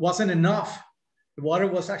wasn't enough. The water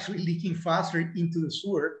was actually leaking faster into the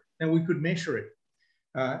sewer than we could measure it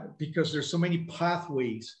because there's so many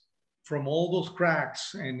pathways from all those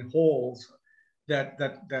cracks and holes that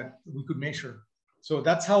we could measure. So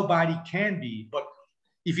that's how bad it can be. But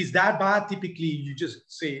if it's that bad, typically you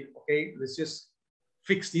just say, okay, let's just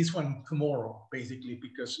fix this one tomorrow, basically,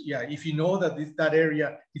 because yeah, if you know that that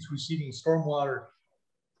area is receiving stormwater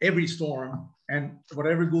every storm and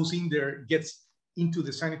whatever goes in there gets into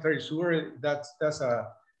the sanitary sewer, that's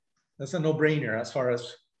a no-brainer as far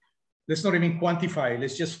as, let's not even quantify,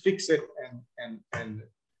 let's just fix it and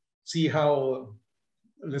see how,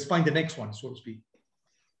 let's find the next one, so to speak.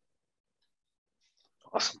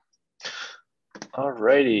 Awesome. All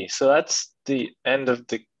righty, so that's the end of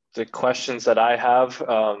the questions that I have.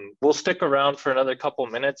 We'll stick around for another couple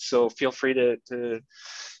minutes, so feel free to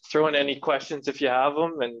throw in any questions if you have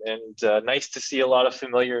them. And nice to see a lot of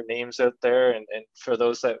familiar names out there. And for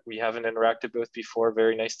those that we haven't interacted with before,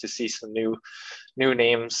 very nice to see some new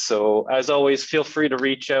names. So as always, feel free to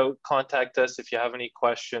reach out, contact us if you have any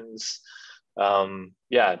questions.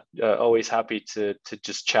 Always happy to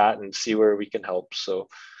just chat and see where we can help. So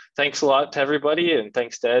thanks a lot to everybody, and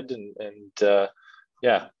thanks to Ed.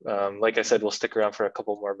 Like I said, we'll stick around for a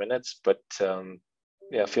couple more minutes, but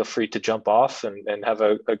feel free to jump off and have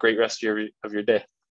a great rest of your day.